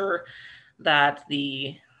ensure that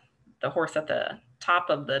the horse at the top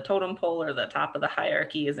of the totem pole or the top of the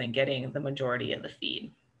hierarchy isn't getting the majority of the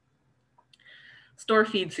feed. Store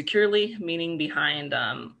feed securely, meaning behind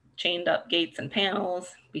chained up gates and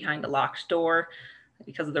panels, behind a locked door,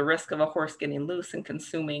 because of the risk of a horse getting loose and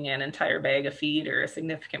consuming an entire bag of feed or a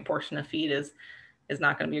significant portion of feed is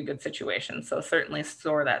not going to be a good situation. So certainly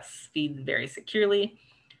store that feed very securely.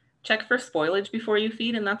 Check for spoilage before you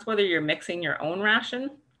feed, and that's whether you're mixing your own ration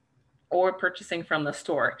or purchasing from the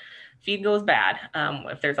store. Feed goes bad.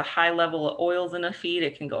 If there's a high level of oils in a feed,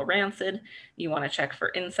 it can go rancid. You want to check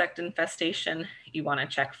for insect infestation. You want to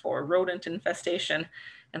check for rodent infestation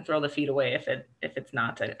and throw the feed away if it's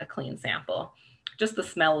not a clean sample. Just the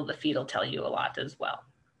smell of the feed will tell you a lot as well.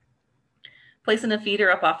 Placing a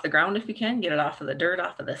feeder up off the ground if you can, get it off of the dirt,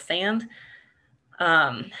 off of the sand.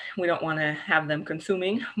 We don't want to have them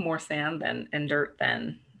consuming more sand and dirt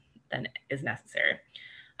than is necessary.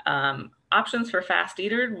 Options for fast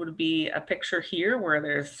eater would be a picture here where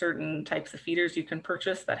there's certain types of feeders you can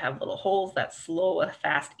purchase that have little holes that slow a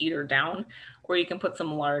fast eater down, or you can put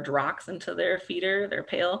some large rocks into their feeder, their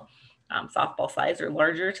pail, softball size or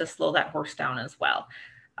larger, to slow that horse down as well.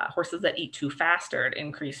 Horses that eat too fast are at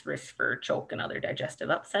increased risk for choke and other digestive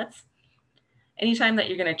upsets. Anytime that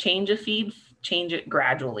you're going to change a feed, change it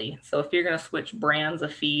gradually. So if you're going to switch brands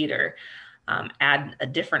of feed or add a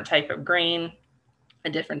different type of grain, a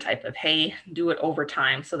different type of hay, do it over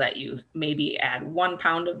time so that you maybe add 1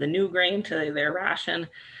 pound of the new grain to their ration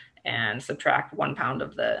and subtract 1 pound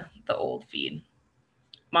of the old feed.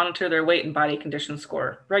 Monitor their weight and body condition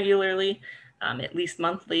score regularly, at least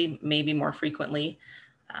monthly, maybe more frequently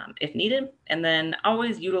if needed. And then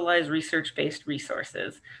always utilize research-based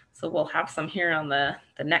resources. So we'll have some here on the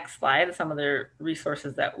next slide, some of the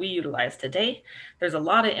resources that we utilize today. There's a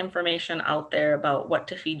lot of information out there about what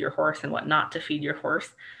to feed your horse and what not to feed your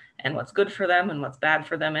horse, and what's good for them and what's bad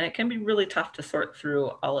for them. And it can be really tough to sort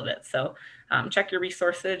through all of it. So check your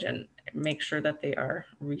resources and make sure that they are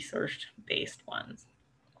research-based ones.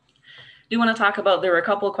 I do want to talk about, there were a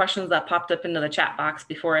couple of questions that popped up into the chat box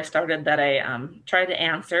before I started that I tried to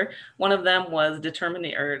answer. One of them was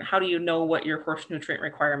determining, or how do you know what your horse nutrient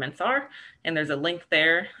requirements are? And there's a link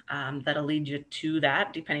there that'll lead you to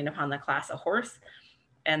that depending upon the class of horse.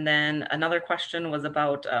 And then another question was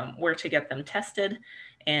about where to get them tested.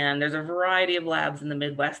 And there's a variety of labs in the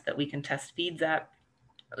Midwest that we can test feeds at.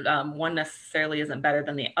 One necessarily isn't better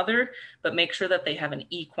than the other, but make sure that they have an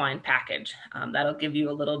equine package. That'll give you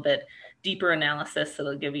a little bit deeper analysis. So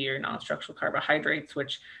it'll give you your non-structural carbohydrates,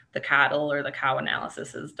 which the cattle or the cow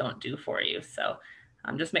analyses don't do for you. So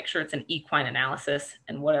just make sure it's an equine analysis,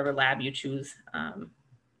 and whatever lab you choose,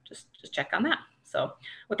 just check on that. So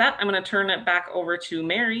with that, I'm going to turn it back over to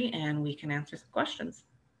Mary and we can answer some questions.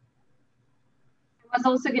 I was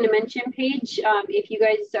also going to mention, Paige, if you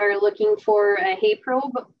guys are looking for a hay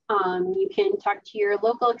probe, you can talk to your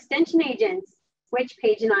local extension agents, which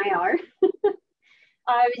Paige and I are.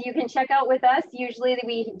 You can check out with us. Usually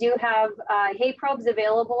we do have hay probes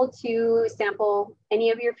available to sample any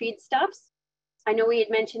of your feedstuffs. I know we had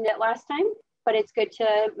mentioned it last time, but it's good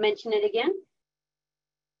to mention it again.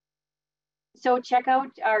 So check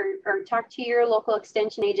out or talk to your local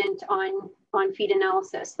extension agent on feed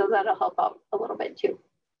analysis. So that'll help out a little bit too.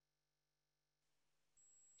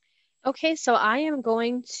 Okay, so I am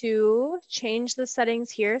going to change the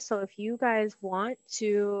settings here. So if you guys want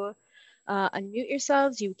to unmute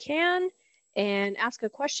yourselves, you can, and ask a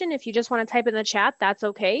question. If you just want to type in the chat, that's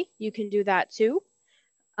okay. You can do that too.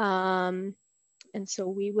 And so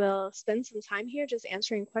we will spend some time here just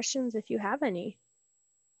answering questions if you have any.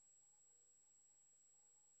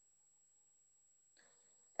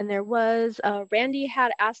 And there was, Randy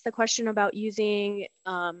had asked the question about using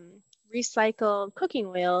recycled cooking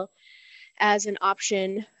oil as an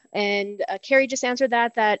option. And Carrie just answered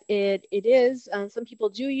that it is. Some people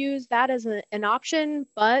do use that as an option,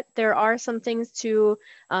 but there are some things to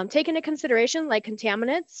take into consideration, like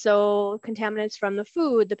contaminants. So contaminants from the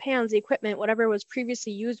food, the pans, the equipment, whatever was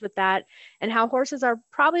previously used with that, and how horses are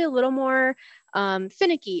probably a little more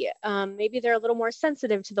finicky. Maybe they're a little more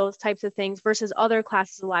sensitive to those types of things versus other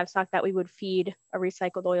classes of livestock that we would feed a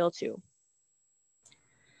recycled oil to.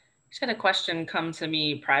 Just had a question come to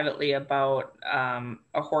me privately about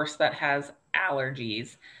a horse that has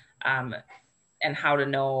allergies and how to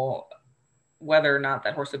know whether or not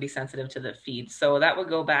that horse would be sensitive to the feed. So that would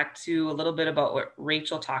go back to a little bit about what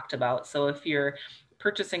Rachel talked about. So if you're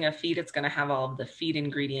purchasing a feed, it's going to have all of the feed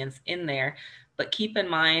ingredients in there. But keep in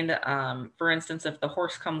mind, for instance, if the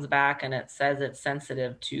horse comes back and it says it's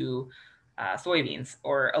sensitive to soybeans,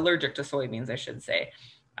 or allergic to soybeans, I should say,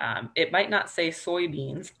 it might not say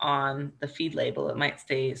soybeans on the feed label. It might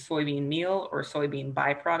say soybean meal or soybean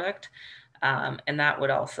byproduct. And that would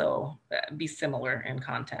also be similar in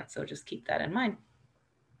content. So just keep that in mind.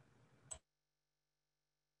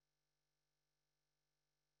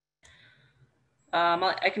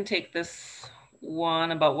 I can take this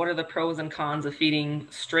one about what are the pros and cons of feeding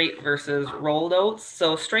straight versus rolled oats.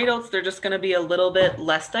 So straight oats, they're just going to be a little bit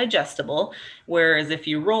less digestible, whereas if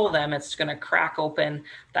you roll them, it's going to crack open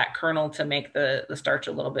that kernel to make the starch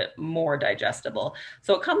a little bit more digestible.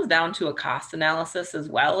 So it comes down to a cost analysis as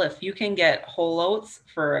well. If you can get whole oats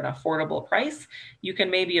for an affordable price, you can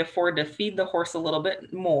maybe afford to feed the horse a little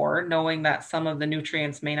bit more, knowing that some of the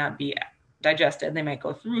nutrients may not be digested. They might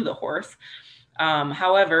go through the horse.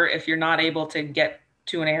 However, if you're not able to get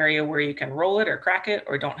to an area where you can roll it or crack it,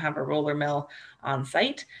 or don't have a roller mill on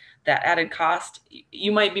site, that added cost,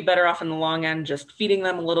 you might be better off in the long end just feeding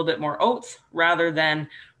them a little bit more oats rather than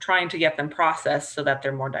trying to get them processed so that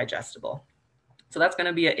they're more digestible. So that's going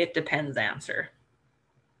to be a it depends answer.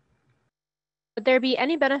 Would there be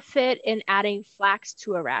any benefit in adding flax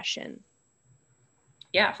to a ration?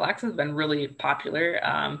 Yeah, flax has been really popular.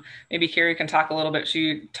 Maybe Carrie can talk a little bit.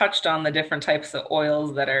 She touched on the different types of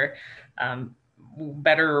oils that are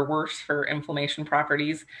better or worse for inflammation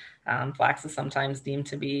properties. Flax is sometimes deemed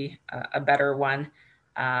to be a better one.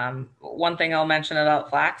 One thing I'll mention about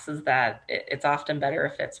flax is that it's often better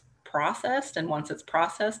if it's processed, and once it's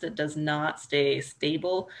processed, it does not stay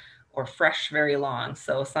stable or fresh very long.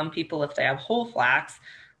 So some people, if they have whole flax,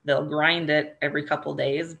 they'll grind it every couple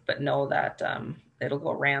days, but know that it'll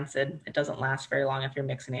go rancid. It doesn't last very long if you're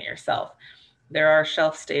mixing it yourself. There are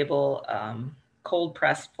shelf-stable cold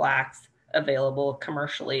pressed flax available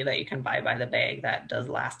commercially that you can buy by the bag that does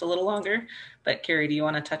last a little longer. But Carrie, do you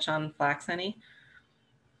want to touch on flax any?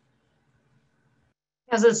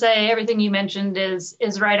 As I say, everything you mentioned is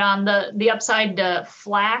right on. The upside to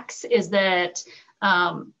flax is that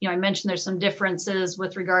I mentioned there's some differences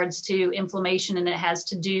with regards to inflammation, and it has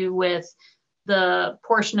to do with the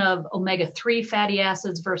portion of omega-3 fatty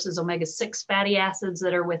acids versus omega-6 fatty acids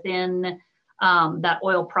that are within that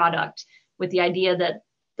oil product, with the idea that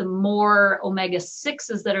the more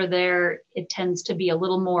omega-6s that are there, it tends to be a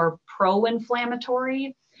little more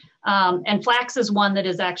pro-inflammatory. And flax is one that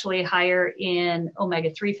is actually higher in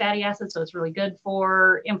omega-3 fatty acids, so it's really good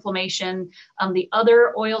for inflammation. The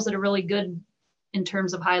other oils that are really good in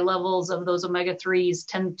terms of high levels of those omega-3s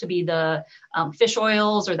tend to be the fish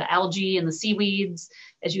oils or the algae and the seaweeds.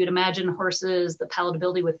 As you would imagine, horses, the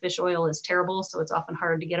palatability with fish oil is terrible, so it's often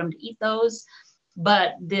hard to get them to eat those.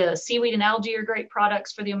 But the seaweed and algae are great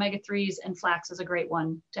products for the omega-3s, and flax is a great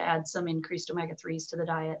one to add some increased omega-3s to the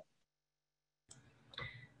diet.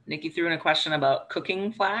 Nikki threw in a question about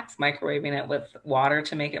cooking flax, microwaving it with water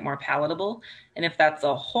to make it more palatable. And if that's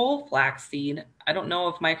a whole flax seed, I don't know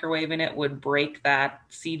if microwaving it would break that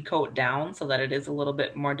seed coat down so that it is a little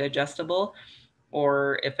bit more digestible,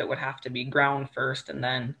 or if it would have to be ground first and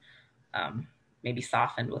then maybe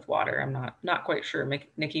softened with water. I'm not quite sure.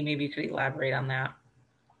 Nikki, maybe you could elaborate on that.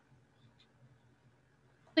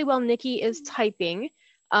 While Nikki is typing,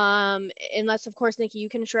 unless of course, Nikki, you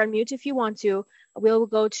can sure unmute if you want to. We'll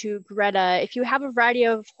go to Greta. If you have a variety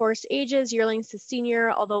of horse ages, yearlings to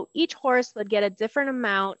senior, although each horse would get a different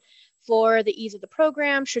amount for the ease of the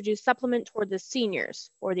program, should you supplement toward the seniors,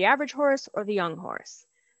 or the average horse, or the young horse?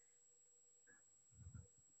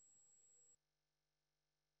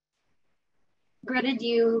 Greta, do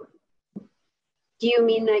you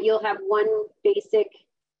mean that you'll have one basic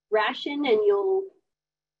ration and you'll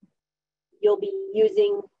be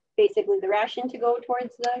using basically the ration to go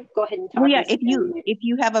towards the, go ahead and talk. Well, yeah, if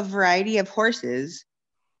you have a variety of horses,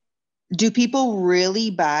 do people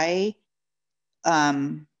really buy,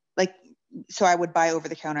 so I would buy over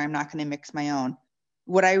the counter, I'm not going to mix my own.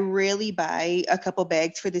 Would I really buy a couple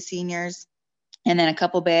bags for the seniors and then a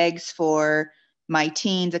couple bags for my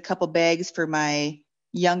teens, a couple bags for my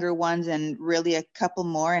younger ones, and really a couple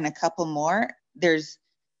more and a couple more?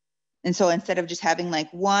 And so instead of just having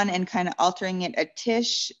like one and kind of altering it a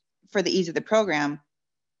tish for the ease of the program,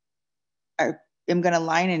 I am going to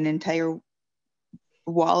line an entire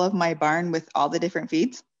wall of my barn with all the different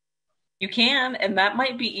feeds. You can, and that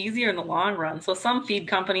might be easier in the long run. So some feed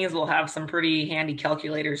companies will have some pretty handy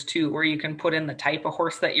calculators too, where you can put in the type of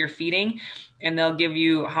horse that you're feeding, and they'll give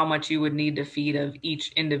you how much you would need to feed of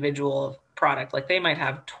each individual product. Like they might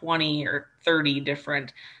have 20 or 30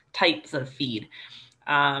 different types of feed.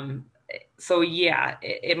 So yeah,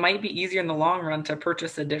 it might be easier in the long run to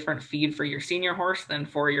purchase a different feed for your senior horse than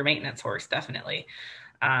for your maintenance horse, definitely.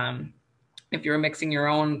 If you're mixing your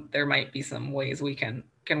own, there might be some ways we can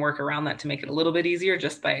work around that to make it a little bit easier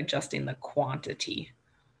just by adjusting the quantity.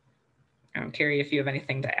 Carrie, if you have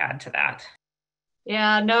anything to add to that.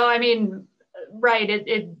 Yeah, no, I mean, right.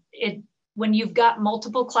 It when you've got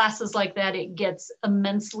multiple classes like that, it gets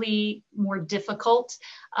immensely more difficult.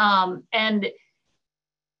 And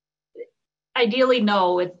ideally,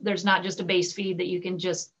 no, there's not just a base feed that you can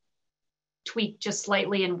just tweak just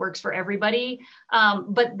slightly and works for everybody.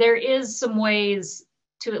 But there is some ways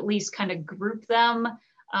to at least kind of group them.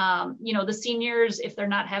 The seniors, if they're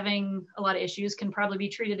not having a lot of issues, can probably be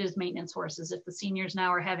treated as maintenance horses. If the seniors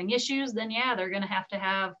now are having issues, then yeah, they're going to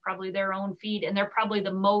have probably their own feed, and they're probably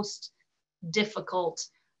the most difficult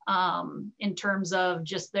in terms of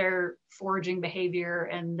just their foraging behavior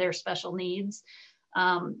and their special needs.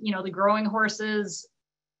 The growing horses,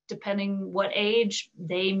 depending what age,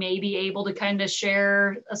 they may be able to kind of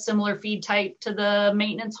share a similar feed type to the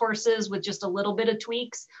maintenance horses with just a little bit of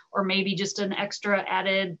tweaks, or maybe just an extra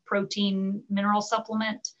added protein mineral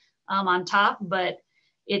supplement on top. But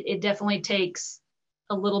it definitely takes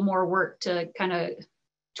a little more work to kind of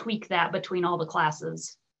tweak that between all the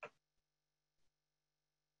classes.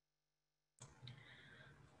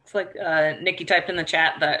 It's like Nikki typed in the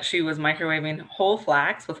chat that she was microwaving whole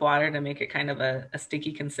flax with water to make it kind of a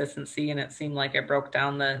sticky consistency, and it seemed like it broke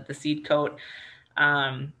down the seed coat.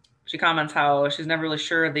 She comments how she's never really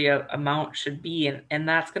sure the amount should be, and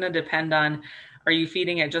that's going to depend on, are you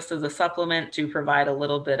feeding it just as a supplement to provide a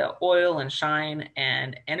little bit of oil and shine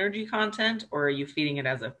and energy content, or are you feeding it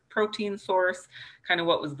as a protein source? Kind of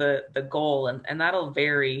what was the goal, and that'll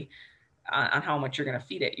vary on how much you're going to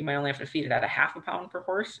feed it. You might only have to feed it at a half a pound per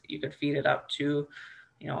horse. You could feed it up to,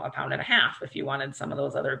 a pound and a half if you wanted some of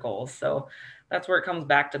those other goals. So that's where it comes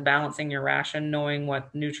back to balancing your ration, knowing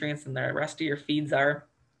what nutrients and the rest of your feeds are.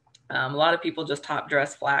 A lot of people just top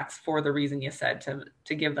dress flax for the reason you said,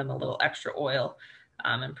 to give them a little extra oil,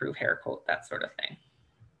 improve hair coat, that sort of thing.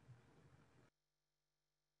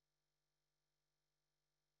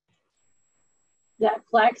 That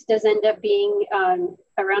flax does end up being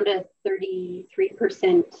around a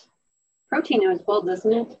 33% protein as well,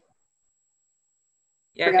 doesn't it?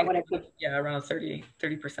 Yeah, around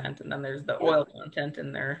 30%. And then there's the oil content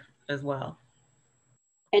in there as well.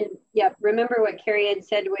 And yeah, remember what Carrie had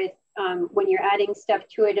said with when you're adding stuff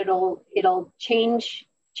to it, it'll change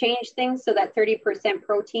things. So that 30%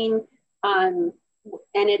 protein, and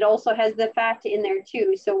it also has the fat in there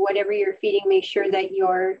too. So whatever you're feeding, make sure that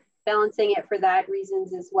you're balancing it for that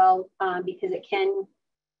reasons as well, because it can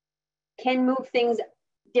move things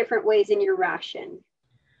different ways in your ration.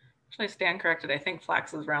 Actually, I stand corrected. I think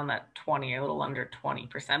flax is around that 20, a little under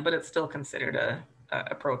 20%, but it's still considered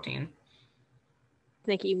a protein.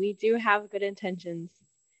 Nikki, we do have good intentions,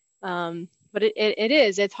 but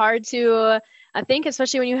it's hard to, I think,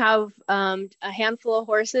 especially when you have a handful of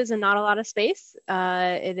horses and not a lot of space,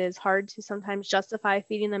 it is hard to sometimes justify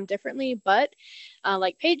feeding them differently. But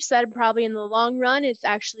like Paige said, probably in the long run, it's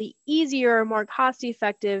actually easier, more cost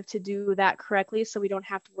effective to do that correctly, so we don't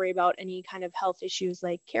have to worry about any kind of health issues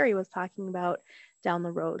like Carrie was talking about down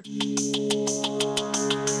the road.